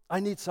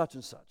 I need such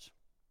and such.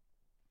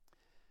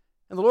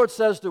 And the Lord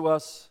says to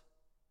us,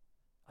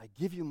 I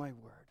give you my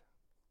word.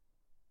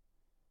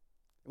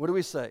 And what do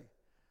we say?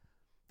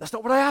 That's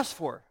not what I asked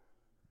for.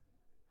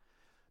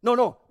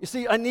 No. You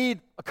see, I need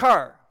a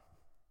car.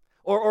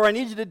 Or I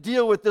need you to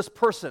deal with this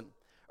person.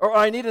 Or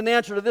I need an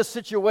answer to this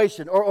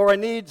situation. Or I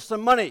need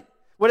some money.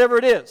 Whatever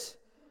it is.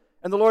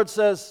 And the Lord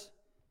says,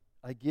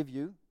 I give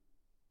you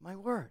my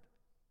word.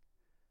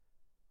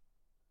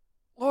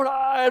 Lord,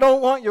 I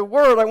don't want your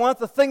word. I want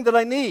the thing that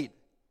I need.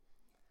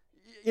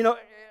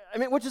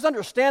 Which is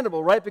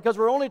understandable, right? Because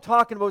we're only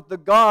talking about the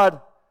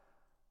God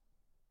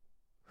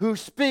who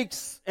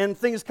speaks and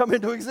things come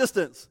into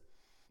existence.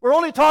 We're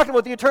only talking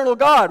about the eternal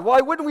God.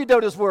 Why wouldn't we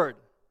doubt His word?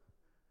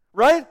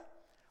 Right?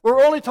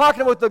 We're only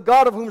talking about the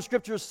God of whom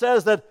Scripture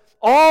says that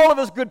all of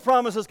His good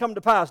promises come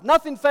to pass.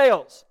 Nothing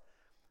fails.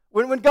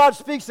 When God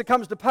speaks, it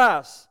comes to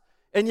pass.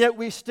 And yet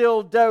we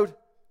still doubt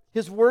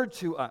His word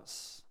to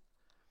us.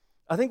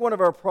 I think one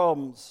of our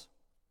problems,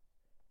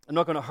 I'm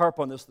not going to harp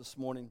on this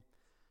morning,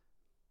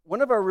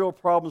 one of our real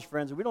problems,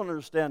 friends, and we don't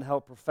understand how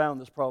profound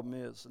this problem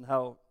is and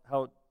how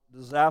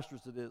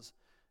disastrous it is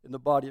in the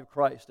body of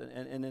Christ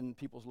and in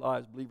people's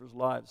lives, believers'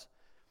 lives.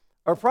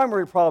 Our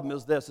primary problem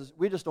is this, is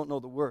we just don't know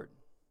the Word.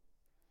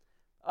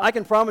 I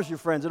can promise you,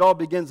 friends, it all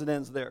begins and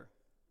ends there.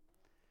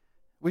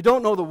 We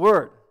don't know the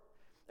Word.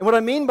 And what I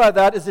mean by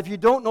that is if you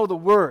don't know the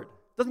Word,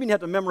 it doesn't mean you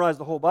have to memorize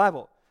the whole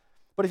Bible,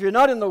 but if you're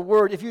not in the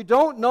Word, if you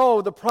don't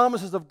know the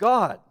promises of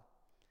God,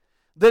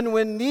 then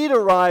when need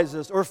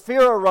arises, or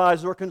fear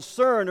arises, or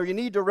concern, or you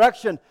need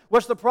direction,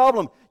 what's the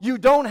problem? You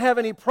don't have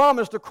any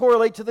promise to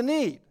correlate to the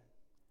need.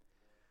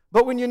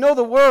 But when you know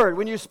the Word,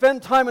 when you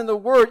spend time in the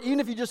Word, even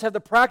if you just have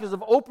the practice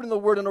of opening the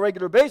Word on a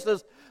regular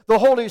basis, the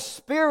Holy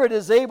Spirit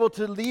is able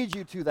to lead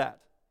you to that.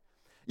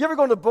 You ever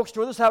go to a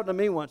bookstore? This happened to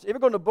me once. You ever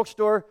go to a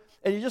bookstore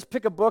and you just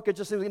pick a book, it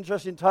just seems like an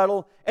interesting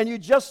title, and you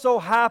just so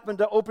happen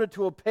to open it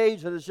to a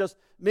page that is just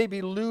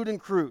maybe lewd and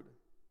crude.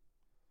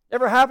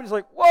 Ever happened? It's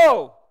like,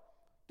 whoa,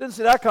 didn't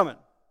see that coming.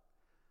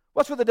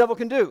 What's what the devil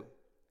can do?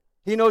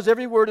 He knows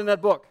every word in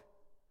that book.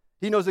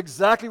 He knows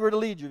exactly where to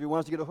lead you if he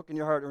wants to get a hook in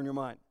your heart or in your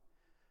mind.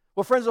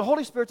 Well, friends, the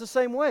Holy Spirit's the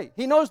same way.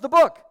 He knows the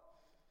book.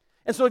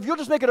 And so if you'll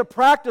just make it a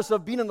practice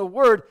of being in the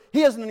Word,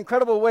 He has an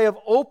incredible way of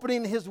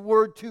opening His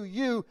Word to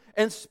you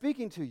and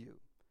speaking to you,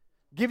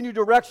 giving you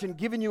direction,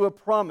 giving you a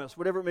promise,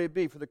 whatever it may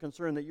be for the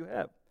concern that you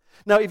have.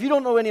 Now, if you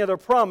don't know any other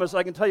promise,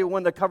 I can tell you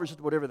one that covers just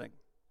about everything.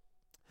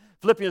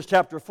 Philippians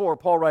chapter 4,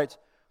 Paul writes,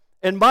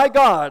 "And my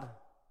God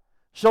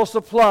shall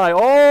supply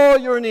all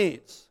your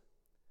needs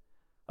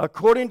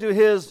according to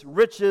His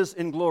riches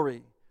in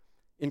glory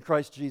in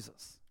Christ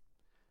Jesus."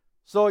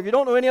 So if you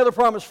don't know any other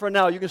promise for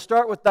now, you can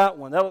start with that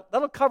one.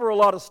 That'll cover a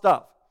lot of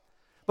stuff.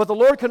 But the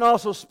Lord can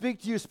also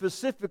speak to you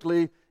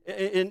specifically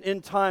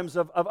in times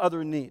of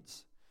other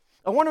needs.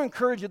 I want to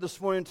encourage you this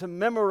morning to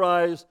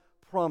memorize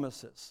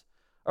promises.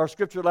 Our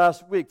scripture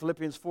last week,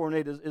 Philippians 4 and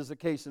 8, is the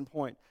case in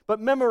point. But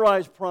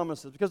memorize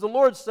promises, because the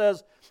Lord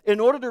says, in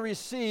order to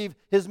receive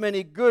His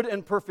many good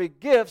and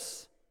perfect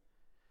gifts,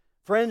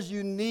 friends,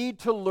 you need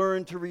to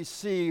learn to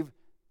receive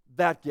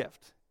that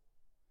gift.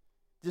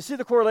 Do you see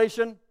the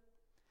correlation?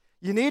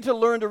 You need to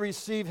learn to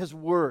receive His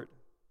word,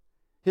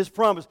 His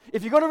promise.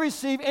 If you're going to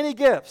receive any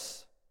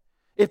gifts,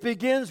 it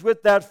begins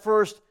with that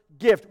first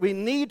gift. We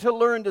need to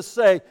learn to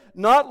say,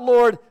 not,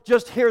 Lord,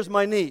 just here's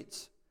my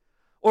needs.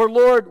 Or,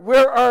 Lord,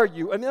 where are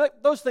you? I mean,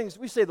 those things,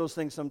 we say those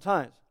things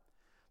sometimes.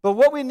 But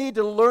what we need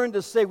to learn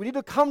to say, we need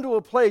to come to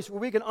a place where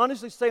we can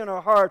honestly say in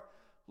our heart,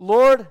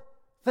 Lord,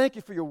 thank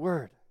you for your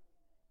word.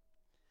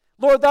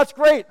 Lord, that's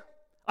great.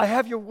 I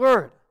have your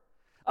word.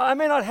 I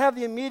may not have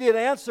the immediate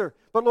answer,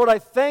 but Lord, I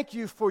thank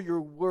you for your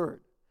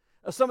word.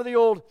 Some of the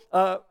old,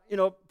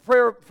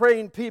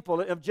 praying people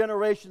of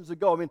generations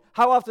ago, I mean,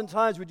 how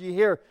oftentimes would you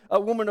hear a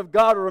woman of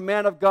God or a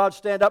man of God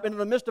stand up, and in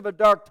the midst of a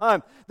dark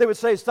time, they would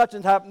say, such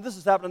and happened, this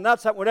has happened, and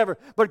that's happened, whatever,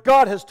 but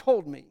God has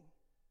told me.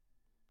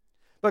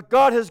 But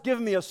God has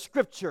given me a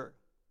scripture.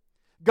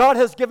 God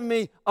has given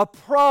me a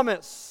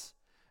promise,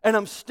 and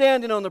I'm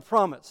standing on the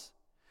promise.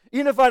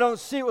 Even if I don't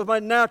see it with my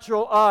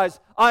natural eyes,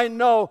 I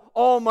know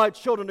all my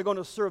children are going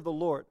to serve the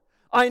Lord.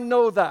 I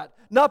know that.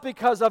 Not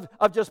because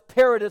I've just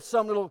parroted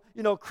some little,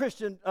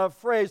 Christian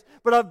phrase,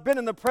 but I've been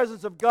in the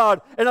presence of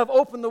God, and I've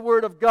opened the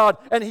Word of God,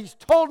 and He's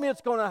told me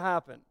it's going to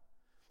happen.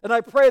 And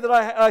I pray that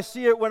I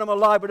see it when I'm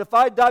alive, but if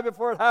I die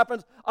before it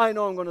happens, I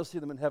know I'm going to see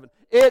them in heaven.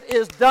 It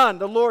is done,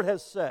 the Lord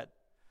has said.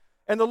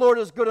 And the Lord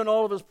is good in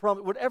all of His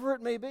promises, whatever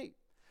it may be.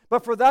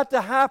 But for that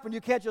to happen,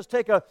 you can't just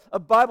take a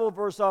Bible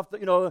verse off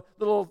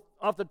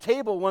the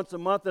table once a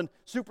month and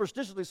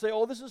superstitiously say,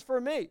 oh, this is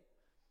for me.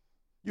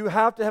 You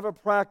have to have a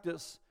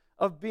practice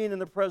of being in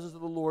the presence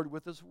of the Lord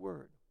with His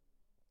Word.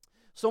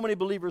 So many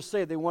believers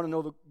say they want to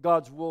know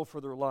God's will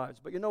for their lives.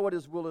 But you know what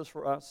His will is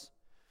for us?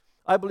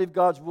 I believe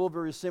God's will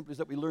very simply is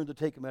that we learn to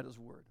take Him at His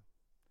Word.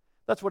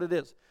 That's what it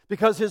is.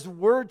 Because His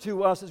Word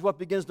to us is what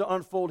begins to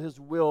unfold His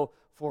will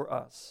for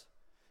us.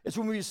 It's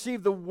when we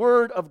receive the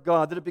Word of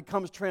God that it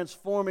becomes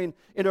transforming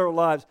in our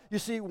lives. You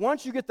see,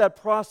 once you get that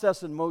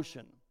process in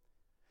motion,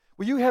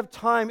 where you have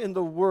time in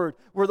the Word,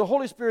 where the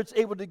Holy Spirit's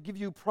able to give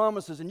you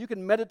promises, and you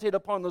can meditate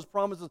upon those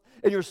promises,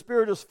 and your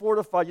spirit is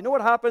fortified. You know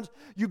what happens?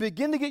 You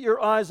begin to get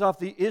your eyes off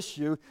the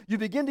issue. You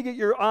begin to get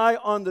your eye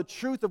on the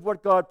truth of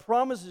what God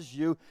promises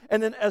you,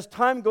 and then as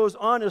time goes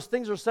on, as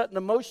things are set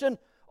into motion,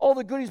 all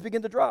the goodies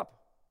begin to drop.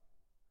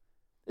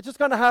 It just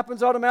kind of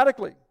happens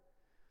automatically.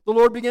 The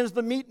Lord begins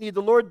to meet need.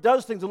 The Lord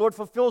does things. The Lord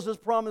fulfills His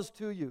promise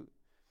to you.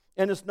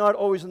 And it's not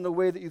always in the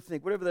way that you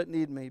think, whatever that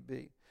need may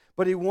be.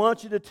 But He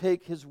wants you to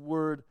take His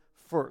Word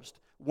first.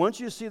 Once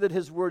you see that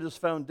His Word is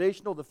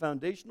foundational, the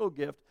foundational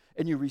gift,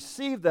 and you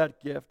receive that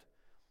gift,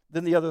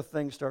 then the other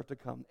things start to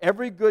come.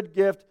 Every good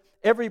gift,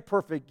 every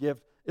perfect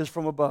gift is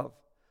from above,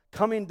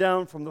 coming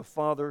down from the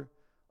Father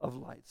of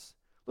lights.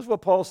 This is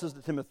what Paul says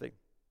to Timothy.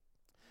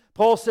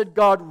 Paul said,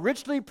 God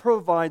richly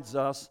provides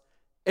us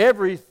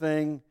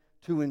everything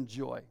to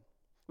enjoy.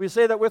 Will you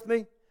say that with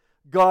me?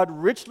 God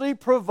richly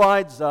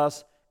provides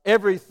us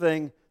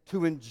everything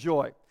to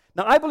enjoy.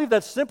 Now, I believe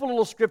that simple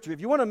little scripture, if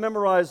you want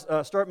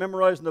to start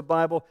memorizing the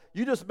Bible,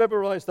 you just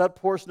memorize that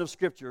portion of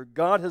scripture.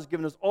 God has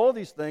given us all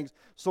these things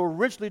so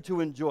richly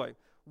to enjoy.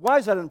 Why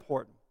is that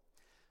important?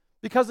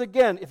 Because,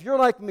 again, if you're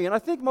like me, and I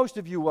think most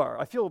of you are,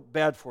 I feel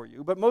bad for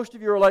you, but most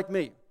of you are like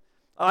me.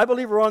 I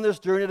believe we're on this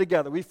journey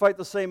together. We fight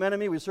the same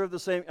enemy. We serve the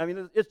same,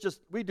 it's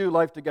just, we do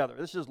life together.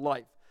 It's just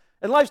life.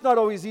 And life's not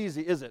always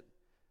easy, is it?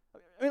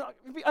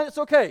 It's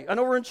okay. I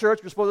know we're in church.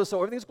 We're supposed to say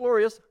everything's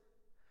glorious.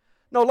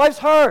 No, life's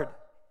hard.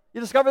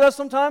 You discover that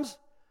sometimes?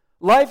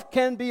 Life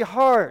can be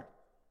hard.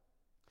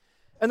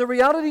 And the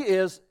reality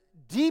is,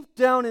 deep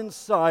down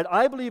inside,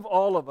 I believe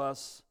all of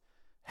us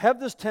have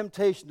this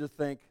temptation to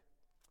think,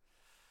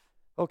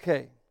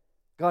 okay,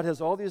 God has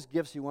all these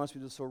gifts He wants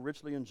me to so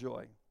richly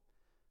enjoy.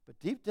 But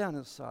deep down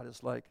inside,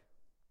 it's like,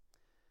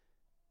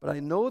 but I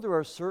know there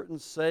are certain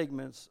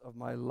segments of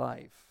my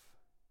life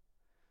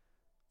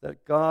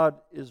that God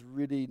is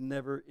really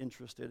never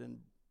interested in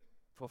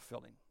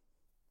fulfilling.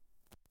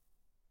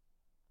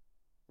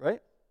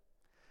 Right?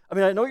 I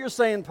mean, I know you're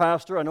saying,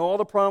 Pastor, I know all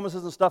the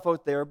promises and stuff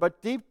out there,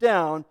 but deep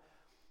down,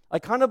 I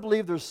kind of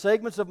believe there's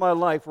segments of my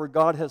life where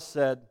God has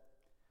said,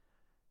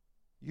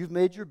 you've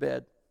made your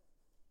bed,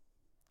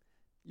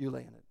 you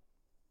lay in it.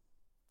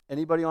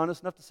 Anybody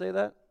honest enough to say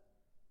that?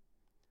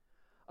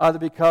 Either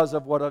because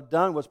of what I've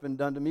done, what's been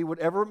done to me,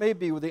 whatever it may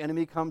be, where the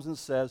enemy comes and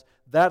says,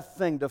 that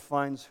thing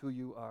defines who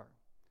you are.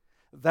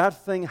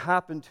 That thing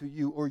happened to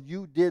you, or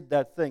you did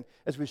that thing.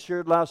 As we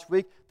shared last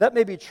week, that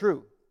may be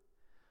true.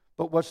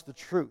 But what's the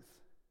truth?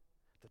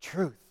 The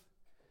truth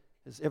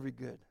is every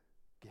good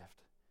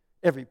gift,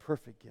 every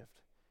perfect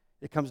gift.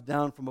 It comes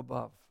down from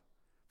above,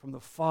 from the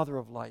Father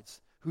of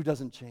lights, who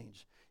doesn't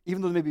change.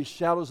 Even though there may be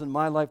shadows in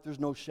my life, there's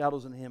no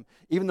shadows in him.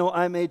 Even though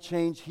I may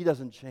change, he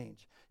doesn't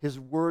change. His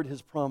word,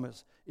 his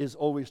promise is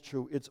always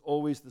true. It's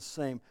always the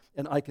same,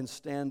 and I can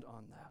stand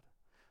on that.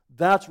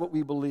 That's what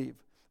we believe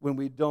when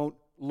we don't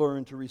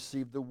learn to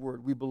receive the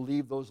word. We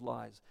believe those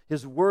lies.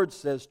 His word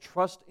says,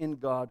 trust in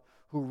God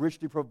who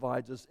richly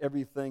provides us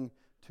everything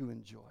to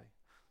enjoy.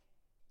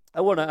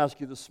 I want to ask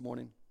you this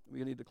morning,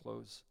 we need to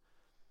close.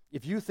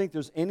 If you think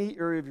there's any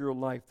area of your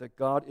life that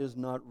God is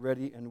not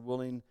ready and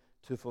willing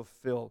to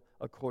fulfill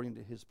according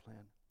to his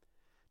plan,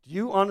 do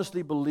you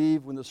honestly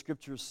believe when the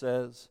scripture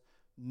says,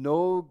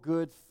 no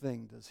good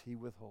thing does he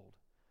withhold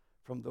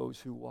from those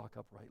who walk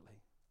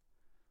uprightly?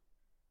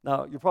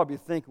 Now, you're probably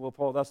thinking, well,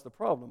 Paul, that's the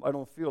problem. I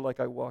don't feel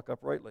like I walk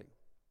uprightly.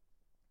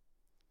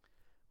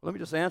 Well, let me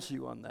just answer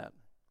you on that.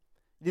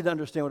 You need to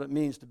understand what it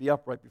means to be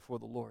upright before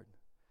the Lord.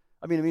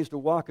 I mean, it means to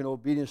walk in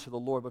obedience to the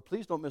Lord, but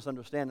please don't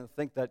misunderstand and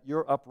think that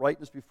your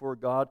uprightness before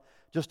God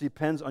just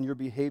depends on your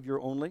behavior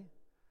only.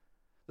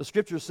 The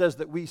scripture says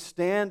that we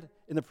stand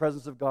in the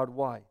presence of God.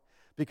 Why?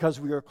 Because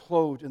we are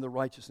clothed in the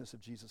righteousness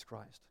of Jesus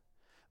Christ.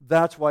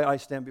 That's why I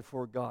stand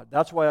before God.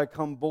 That's why I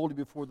come boldly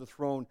before the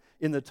throne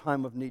in the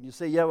time of need. And you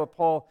say, yeah, well,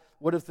 Paul,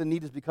 what if the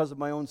need is because of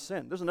my own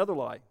sin? There's another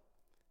lie.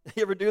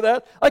 You ever do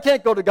that? I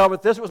can't go to God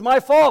with this. It was my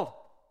fault.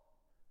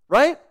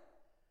 Right?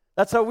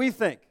 That's how we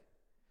think.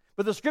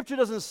 But the scripture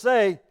doesn't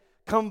say,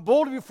 come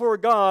boldly before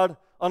God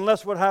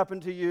unless what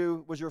happened to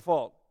you was your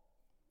fault.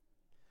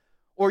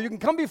 Or you can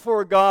come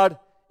before God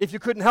if you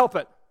couldn't help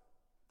it.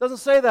 It doesn't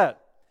say that.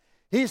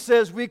 He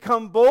says we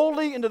come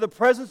boldly into the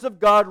presence of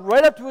God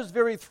right up to his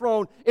very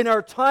throne in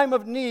our time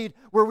of need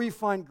where we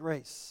find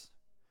grace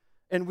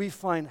and we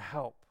find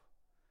help.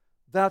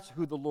 That's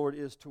who the Lord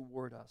is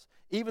toward us.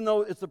 Even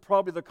though it's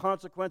probably the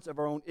consequence of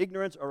our own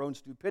ignorance, our own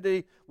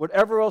stupidity,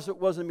 whatever else it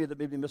was in me that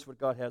made me miss what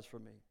God has for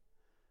me.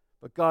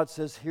 But God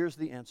says, here's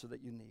the answer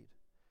that you need.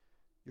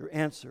 Your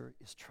answer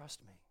is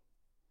trust me.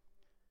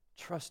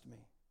 Trust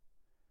me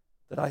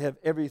that I have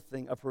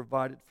everything I've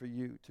provided for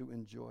you to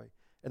enjoy.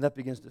 And that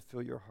begins to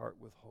fill your heart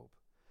with hope.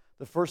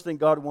 The first thing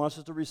God wants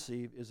us to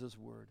receive is his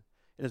word.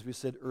 And as we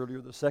said earlier,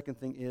 the second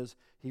thing is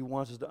he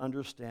wants us to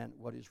understand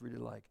what he's really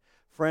like.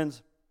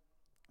 Friends,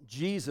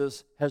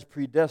 Jesus has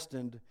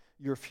predestined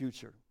your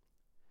future.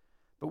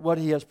 But what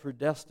he has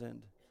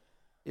predestined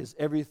is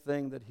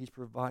everything that he's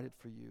provided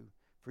for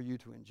you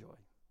to enjoy.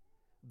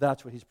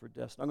 That's what he's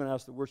predestined. I'm going to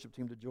ask the worship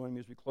team to join me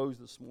as we close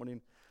this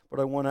morning.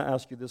 But I want to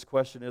ask you this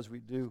question as we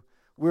do.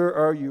 Where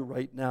are you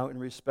right now in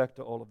respect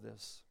to all of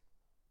this?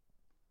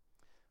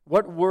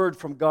 What word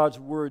from God's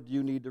word do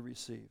you need to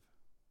receive?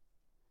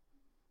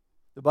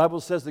 The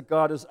Bible says that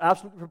God is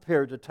absolutely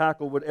prepared to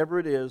tackle whatever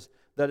it is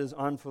that is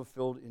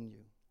unfulfilled in you.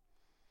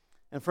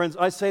 And friends,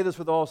 I say this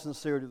with all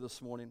sincerity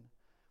this morning,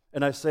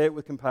 and I say it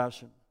with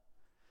compassion.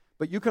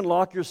 But you can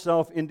lock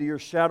yourself into your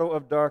shadow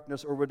of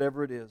darkness or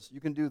whatever it is.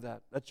 You can do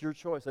that. That's your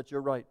choice. That's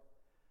your right.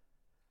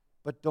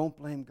 But don't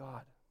blame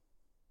God.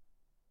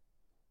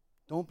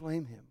 Don't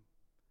blame him.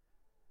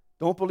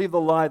 Don't believe the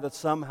lie that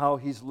somehow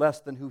he's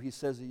less than who he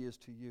says he is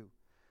to you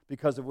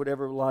because of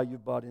whatever lie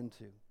you've bought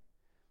into.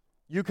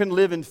 You can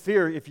live in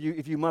fear if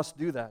you must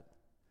do that.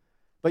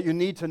 But you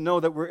need to know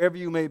that wherever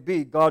you may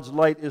be, God's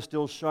light is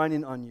still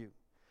shining on you.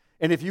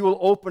 And if you will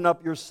open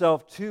up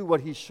yourself to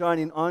what he's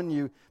shining on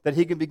you, that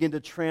he can begin to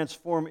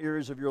transform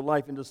areas of your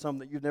life into something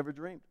that you've never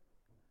dreamed.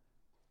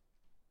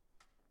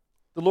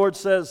 The Lord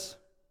says,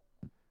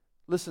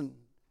 listen,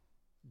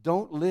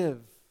 don't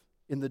live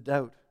in the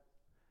doubt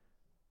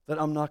that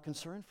I'm not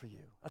concerned for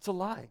you. That's a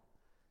lie.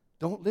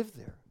 Don't live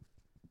there.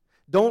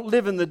 Don't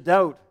live in the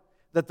doubt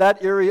that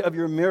that area of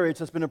your marriage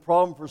that's been a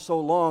problem for so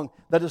long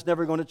that it's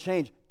never going to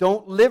change.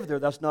 Don't live there.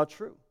 That's not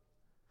true.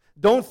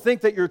 Don't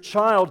think that your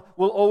child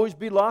will always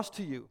be lost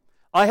to you.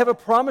 I have a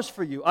promise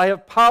for you. I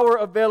have power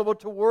available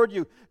toward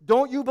you.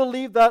 Don't you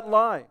believe that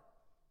lie.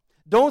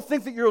 Don't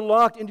think that you're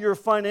locked into your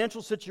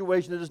financial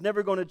situation that is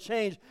never going to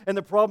change and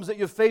the problems that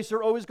you face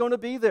are always going to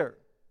be there.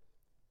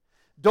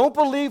 Don't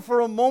believe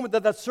for a moment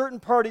that certain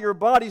part of your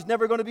body is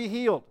never going to be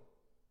healed.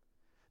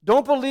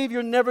 Don't believe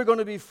you're never going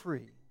to be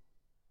free.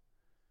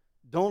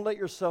 Don't let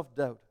yourself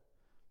doubt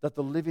that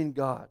the living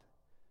God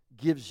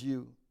gives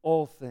you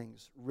all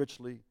things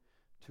richly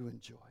to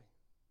enjoy.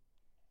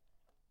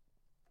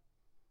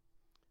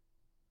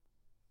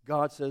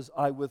 God says,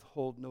 I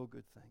withhold no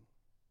good thing.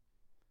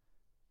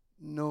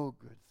 No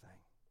good thing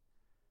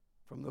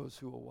from those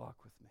who will walk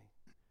with me.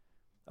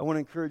 I want to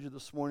encourage you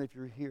this morning, if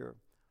you're here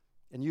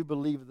and you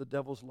believe the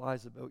devil's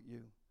lies about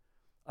you,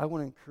 I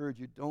want to encourage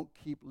you, don't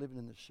keep living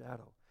in the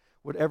shadow.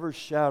 Whatever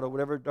shadow,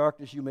 whatever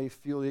darkness you may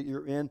feel that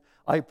you're in,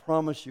 I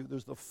promise you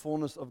there's the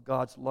fullness of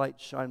God's light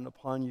shining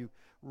upon you,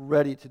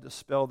 ready to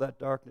dispel that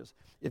darkness.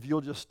 If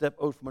you'll just step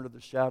out from under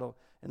the shadow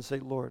and say,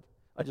 Lord,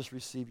 I just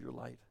receive your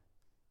light.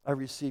 I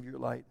receive your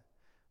light.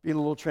 Being a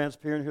little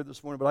transparent here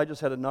this morning, but I just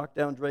had a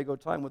knockdown,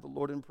 drag-out time with the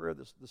Lord in prayer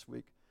this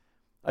week.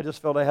 I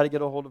just felt I had to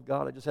get a hold of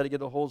God. I just had to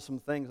get a hold of some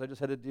things. I just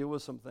had to deal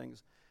with some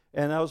things.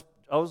 And I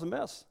was a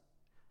mess.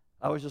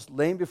 I was just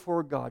laying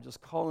before God,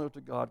 just calling out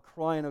to God,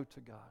 crying out to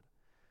God.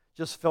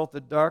 Just felt the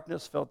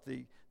darkness, felt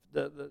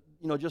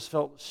just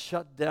felt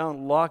shut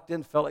down, locked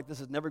in, felt like this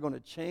is never going to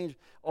change.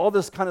 All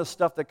this kind of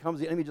stuff that comes,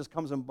 the enemy just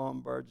comes and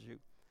bombards you.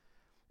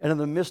 And in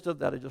the midst of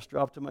that, I just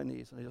dropped to my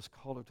knees and I just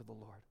called out to the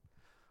Lord.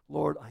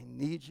 Lord, I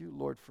need you.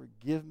 Lord,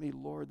 forgive me.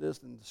 Lord, this.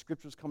 And the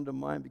scriptures come to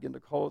mind, begin to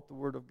call out the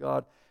word of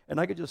God. And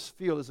I could just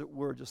feel, as it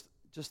were, just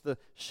the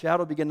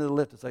shadow beginning to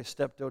lift as I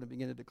stepped out and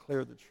began to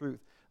declare the truth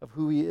of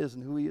who he is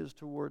and who he is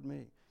toward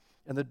me.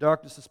 And the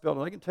darkness dispelled.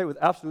 And I can tell you with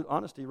absolute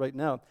honesty right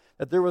now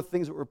that there were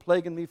things that were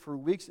plaguing me for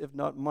weeks, if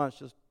not months,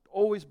 just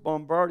always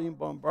bombarding.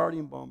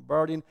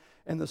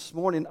 And this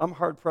morning, I'm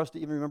hard-pressed to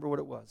even remember what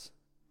it was.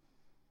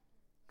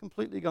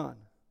 Completely gone.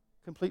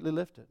 Completely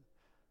lifted.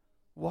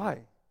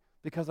 Why?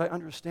 Because I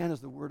understand, as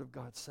the Word of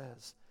God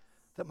says,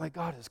 that my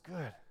God is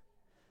good.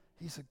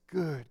 He's a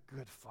good,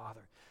 good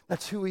Father.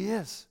 That's who he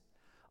is.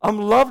 I'm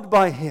loved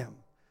by him.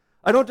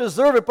 I don't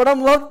deserve it, but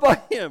I'm loved by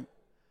him.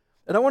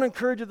 And I want to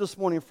encourage you this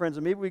morning, friends,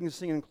 and maybe we can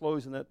sing in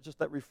closing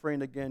that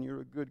refrain again,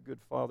 you're a good, good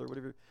Father,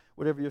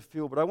 whatever you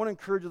feel. But I want to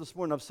encourage you this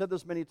morning. I've said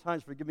this many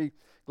times. Forgive me,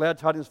 Glad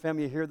Tidings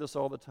family, you hear this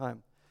all the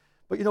time.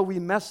 But we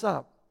mess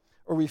up,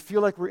 or we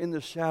feel like we're in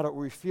the shadow,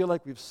 or we feel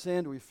like we've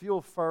sinned, or we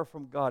feel far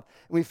from God,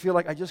 and we feel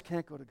like I just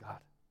can't go to God.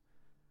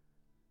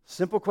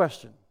 Simple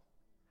question.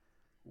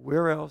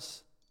 Where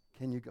else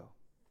can you go?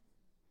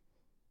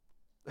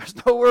 There's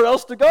nowhere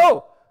else to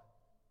go.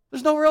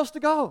 There's nowhere else to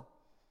go.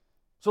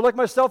 So like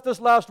myself this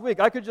last week,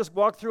 I could just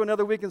walk through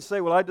another week and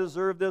say, well, I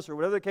deserve this, or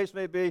whatever the case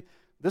may be.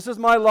 This is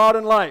my lot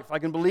in life. I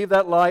can believe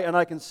that lie, and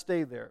I can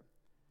stay there.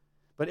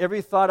 But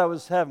every thought I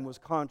was having was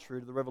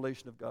contrary to the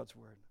revelation of God's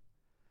Word.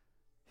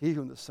 He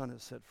whom the Son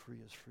has set free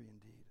is free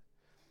indeed.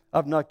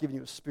 I've not given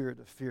you a spirit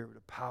of fear, but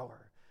of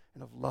power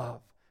and of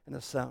love and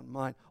a sound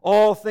mind.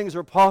 All things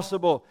are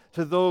possible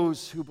to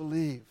those who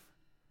believe.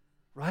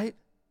 Right?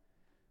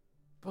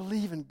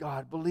 Believe in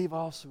God. Believe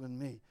also in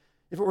me.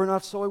 If it were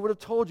not so, I would have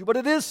told you. But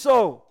it is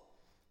so.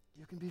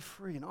 You can be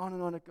free. And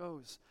on it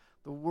goes.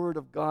 The Word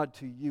of God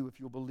to you, if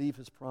you'll believe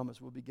His promise,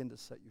 will begin to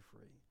set you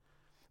free.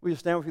 Will you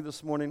stand with me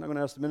this morning? I'm going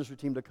to ask the ministry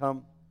team to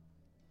come.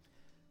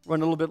 We're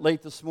running a little bit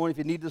late this morning. If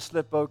you need to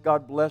slip out,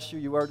 God bless you.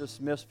 You are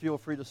dismissed. Feel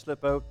free to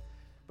slip out.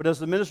 But as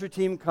the ministry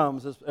team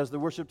comes, as the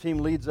worship team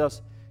leads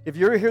us, if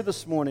you're here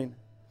this morning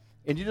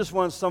and you just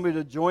want somebody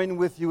to join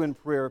with you in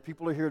prayer,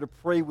 people are here to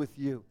pray with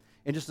you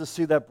and just to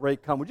see that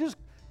break come, would you just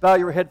bow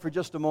your head for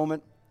just a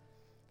moment?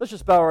 Let's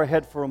just bow our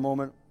head for a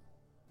moment.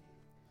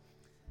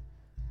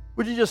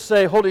 Would you just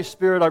say, Holy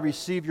Spirit, I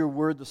receive your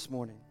word this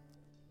morning.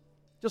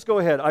 Just go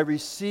ahead. I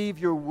receive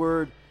your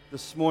word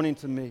this morning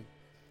to me.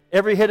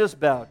 Every head is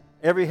bowed.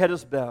 Every head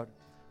is bowed.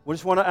 We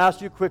just want to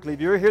ask you quickly,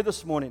 if you're here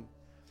this morning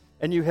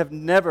and you have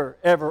never,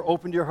 ever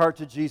opened your heart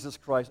to Jesus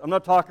Christ, I'm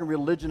not talking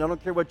religion, I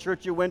don't care what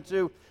church you went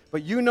to,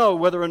 but you know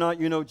whether or not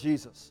you know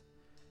Jesus.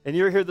 And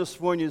you're here this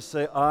morning, you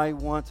say, I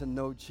want to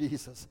know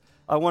Jesus.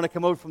 I want to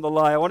come out from the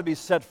lie. I want to be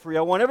set free.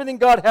 I want everything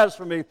God has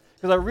for me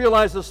because I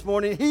realize this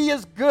morning He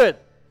is good.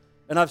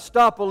 And I've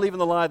stopped believing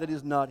the lie that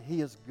He's not.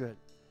 He is good.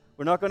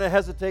 We're not going to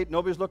hesitate.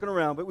 Nobody's looking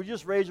around. But would you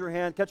just raise your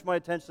hand, catch my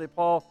attention, say,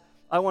 Paul,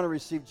 I want to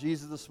receive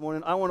Jesus this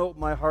morning. I want to open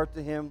my heart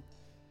to Him.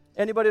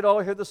 Anybody at all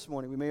here this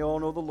morning? We may all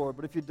know the Lord.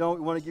 But if you don't,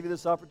 we want to give you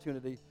this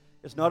opportunity.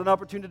 It's not an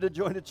opportunity to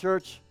join a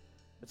church.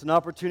 It's an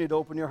opportunity to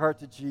open your heart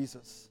to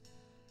Jesus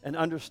and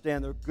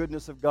understand the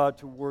goodness of God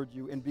toward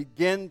you and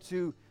begin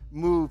to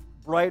move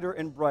brighter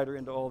and brighter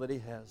into all that He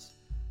has.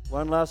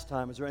 One last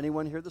time. Is there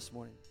anyone here this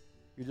morning?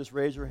 You just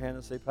raise your hand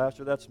and say,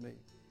 Pastor, that's me.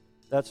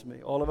 That's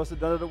me. All of us have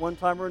done it at one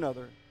time or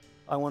another.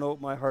 I want to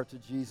open my heart to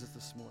Jesus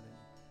this morning.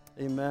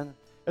 Amen.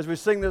 As we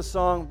sing this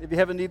song, if you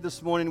have a need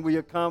this morning, will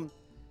you come?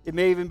 It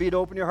may even be to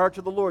open your heart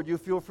to the Lord. You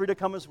feel free to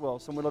come as well.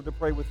 Someone would love to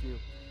pray with you.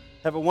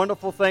 Have a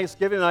wonderful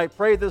Thanksgiving. And I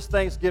pray this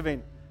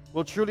Thanksgiving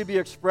will truly be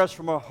expressed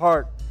from a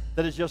heart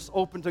that is just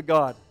open to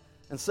God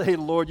and say,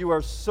 Lord, you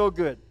are so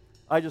good.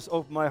 I just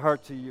open my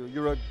heart to you.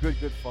 You're a good,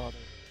 good Father.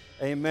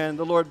 Amen.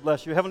 The Lord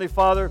bless you. Heavenly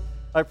Father,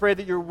 I pray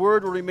that your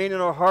word will remain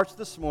in our hearts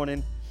this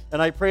morning,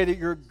 and I pray that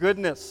your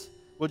goodness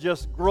will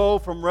just grow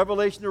from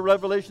revelation to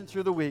revelation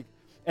through the week,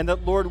 and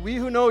that, Lord, we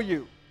who know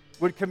you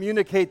would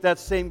communicate that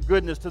same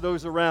goodness to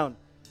those around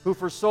who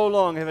for so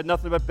long have had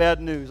nothing but bad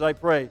news. I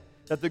pray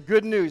that the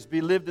good news be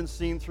lived and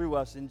seen through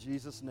us in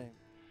Jesus' name.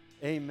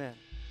 Amen.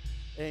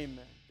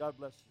 Amen. God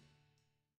bless you.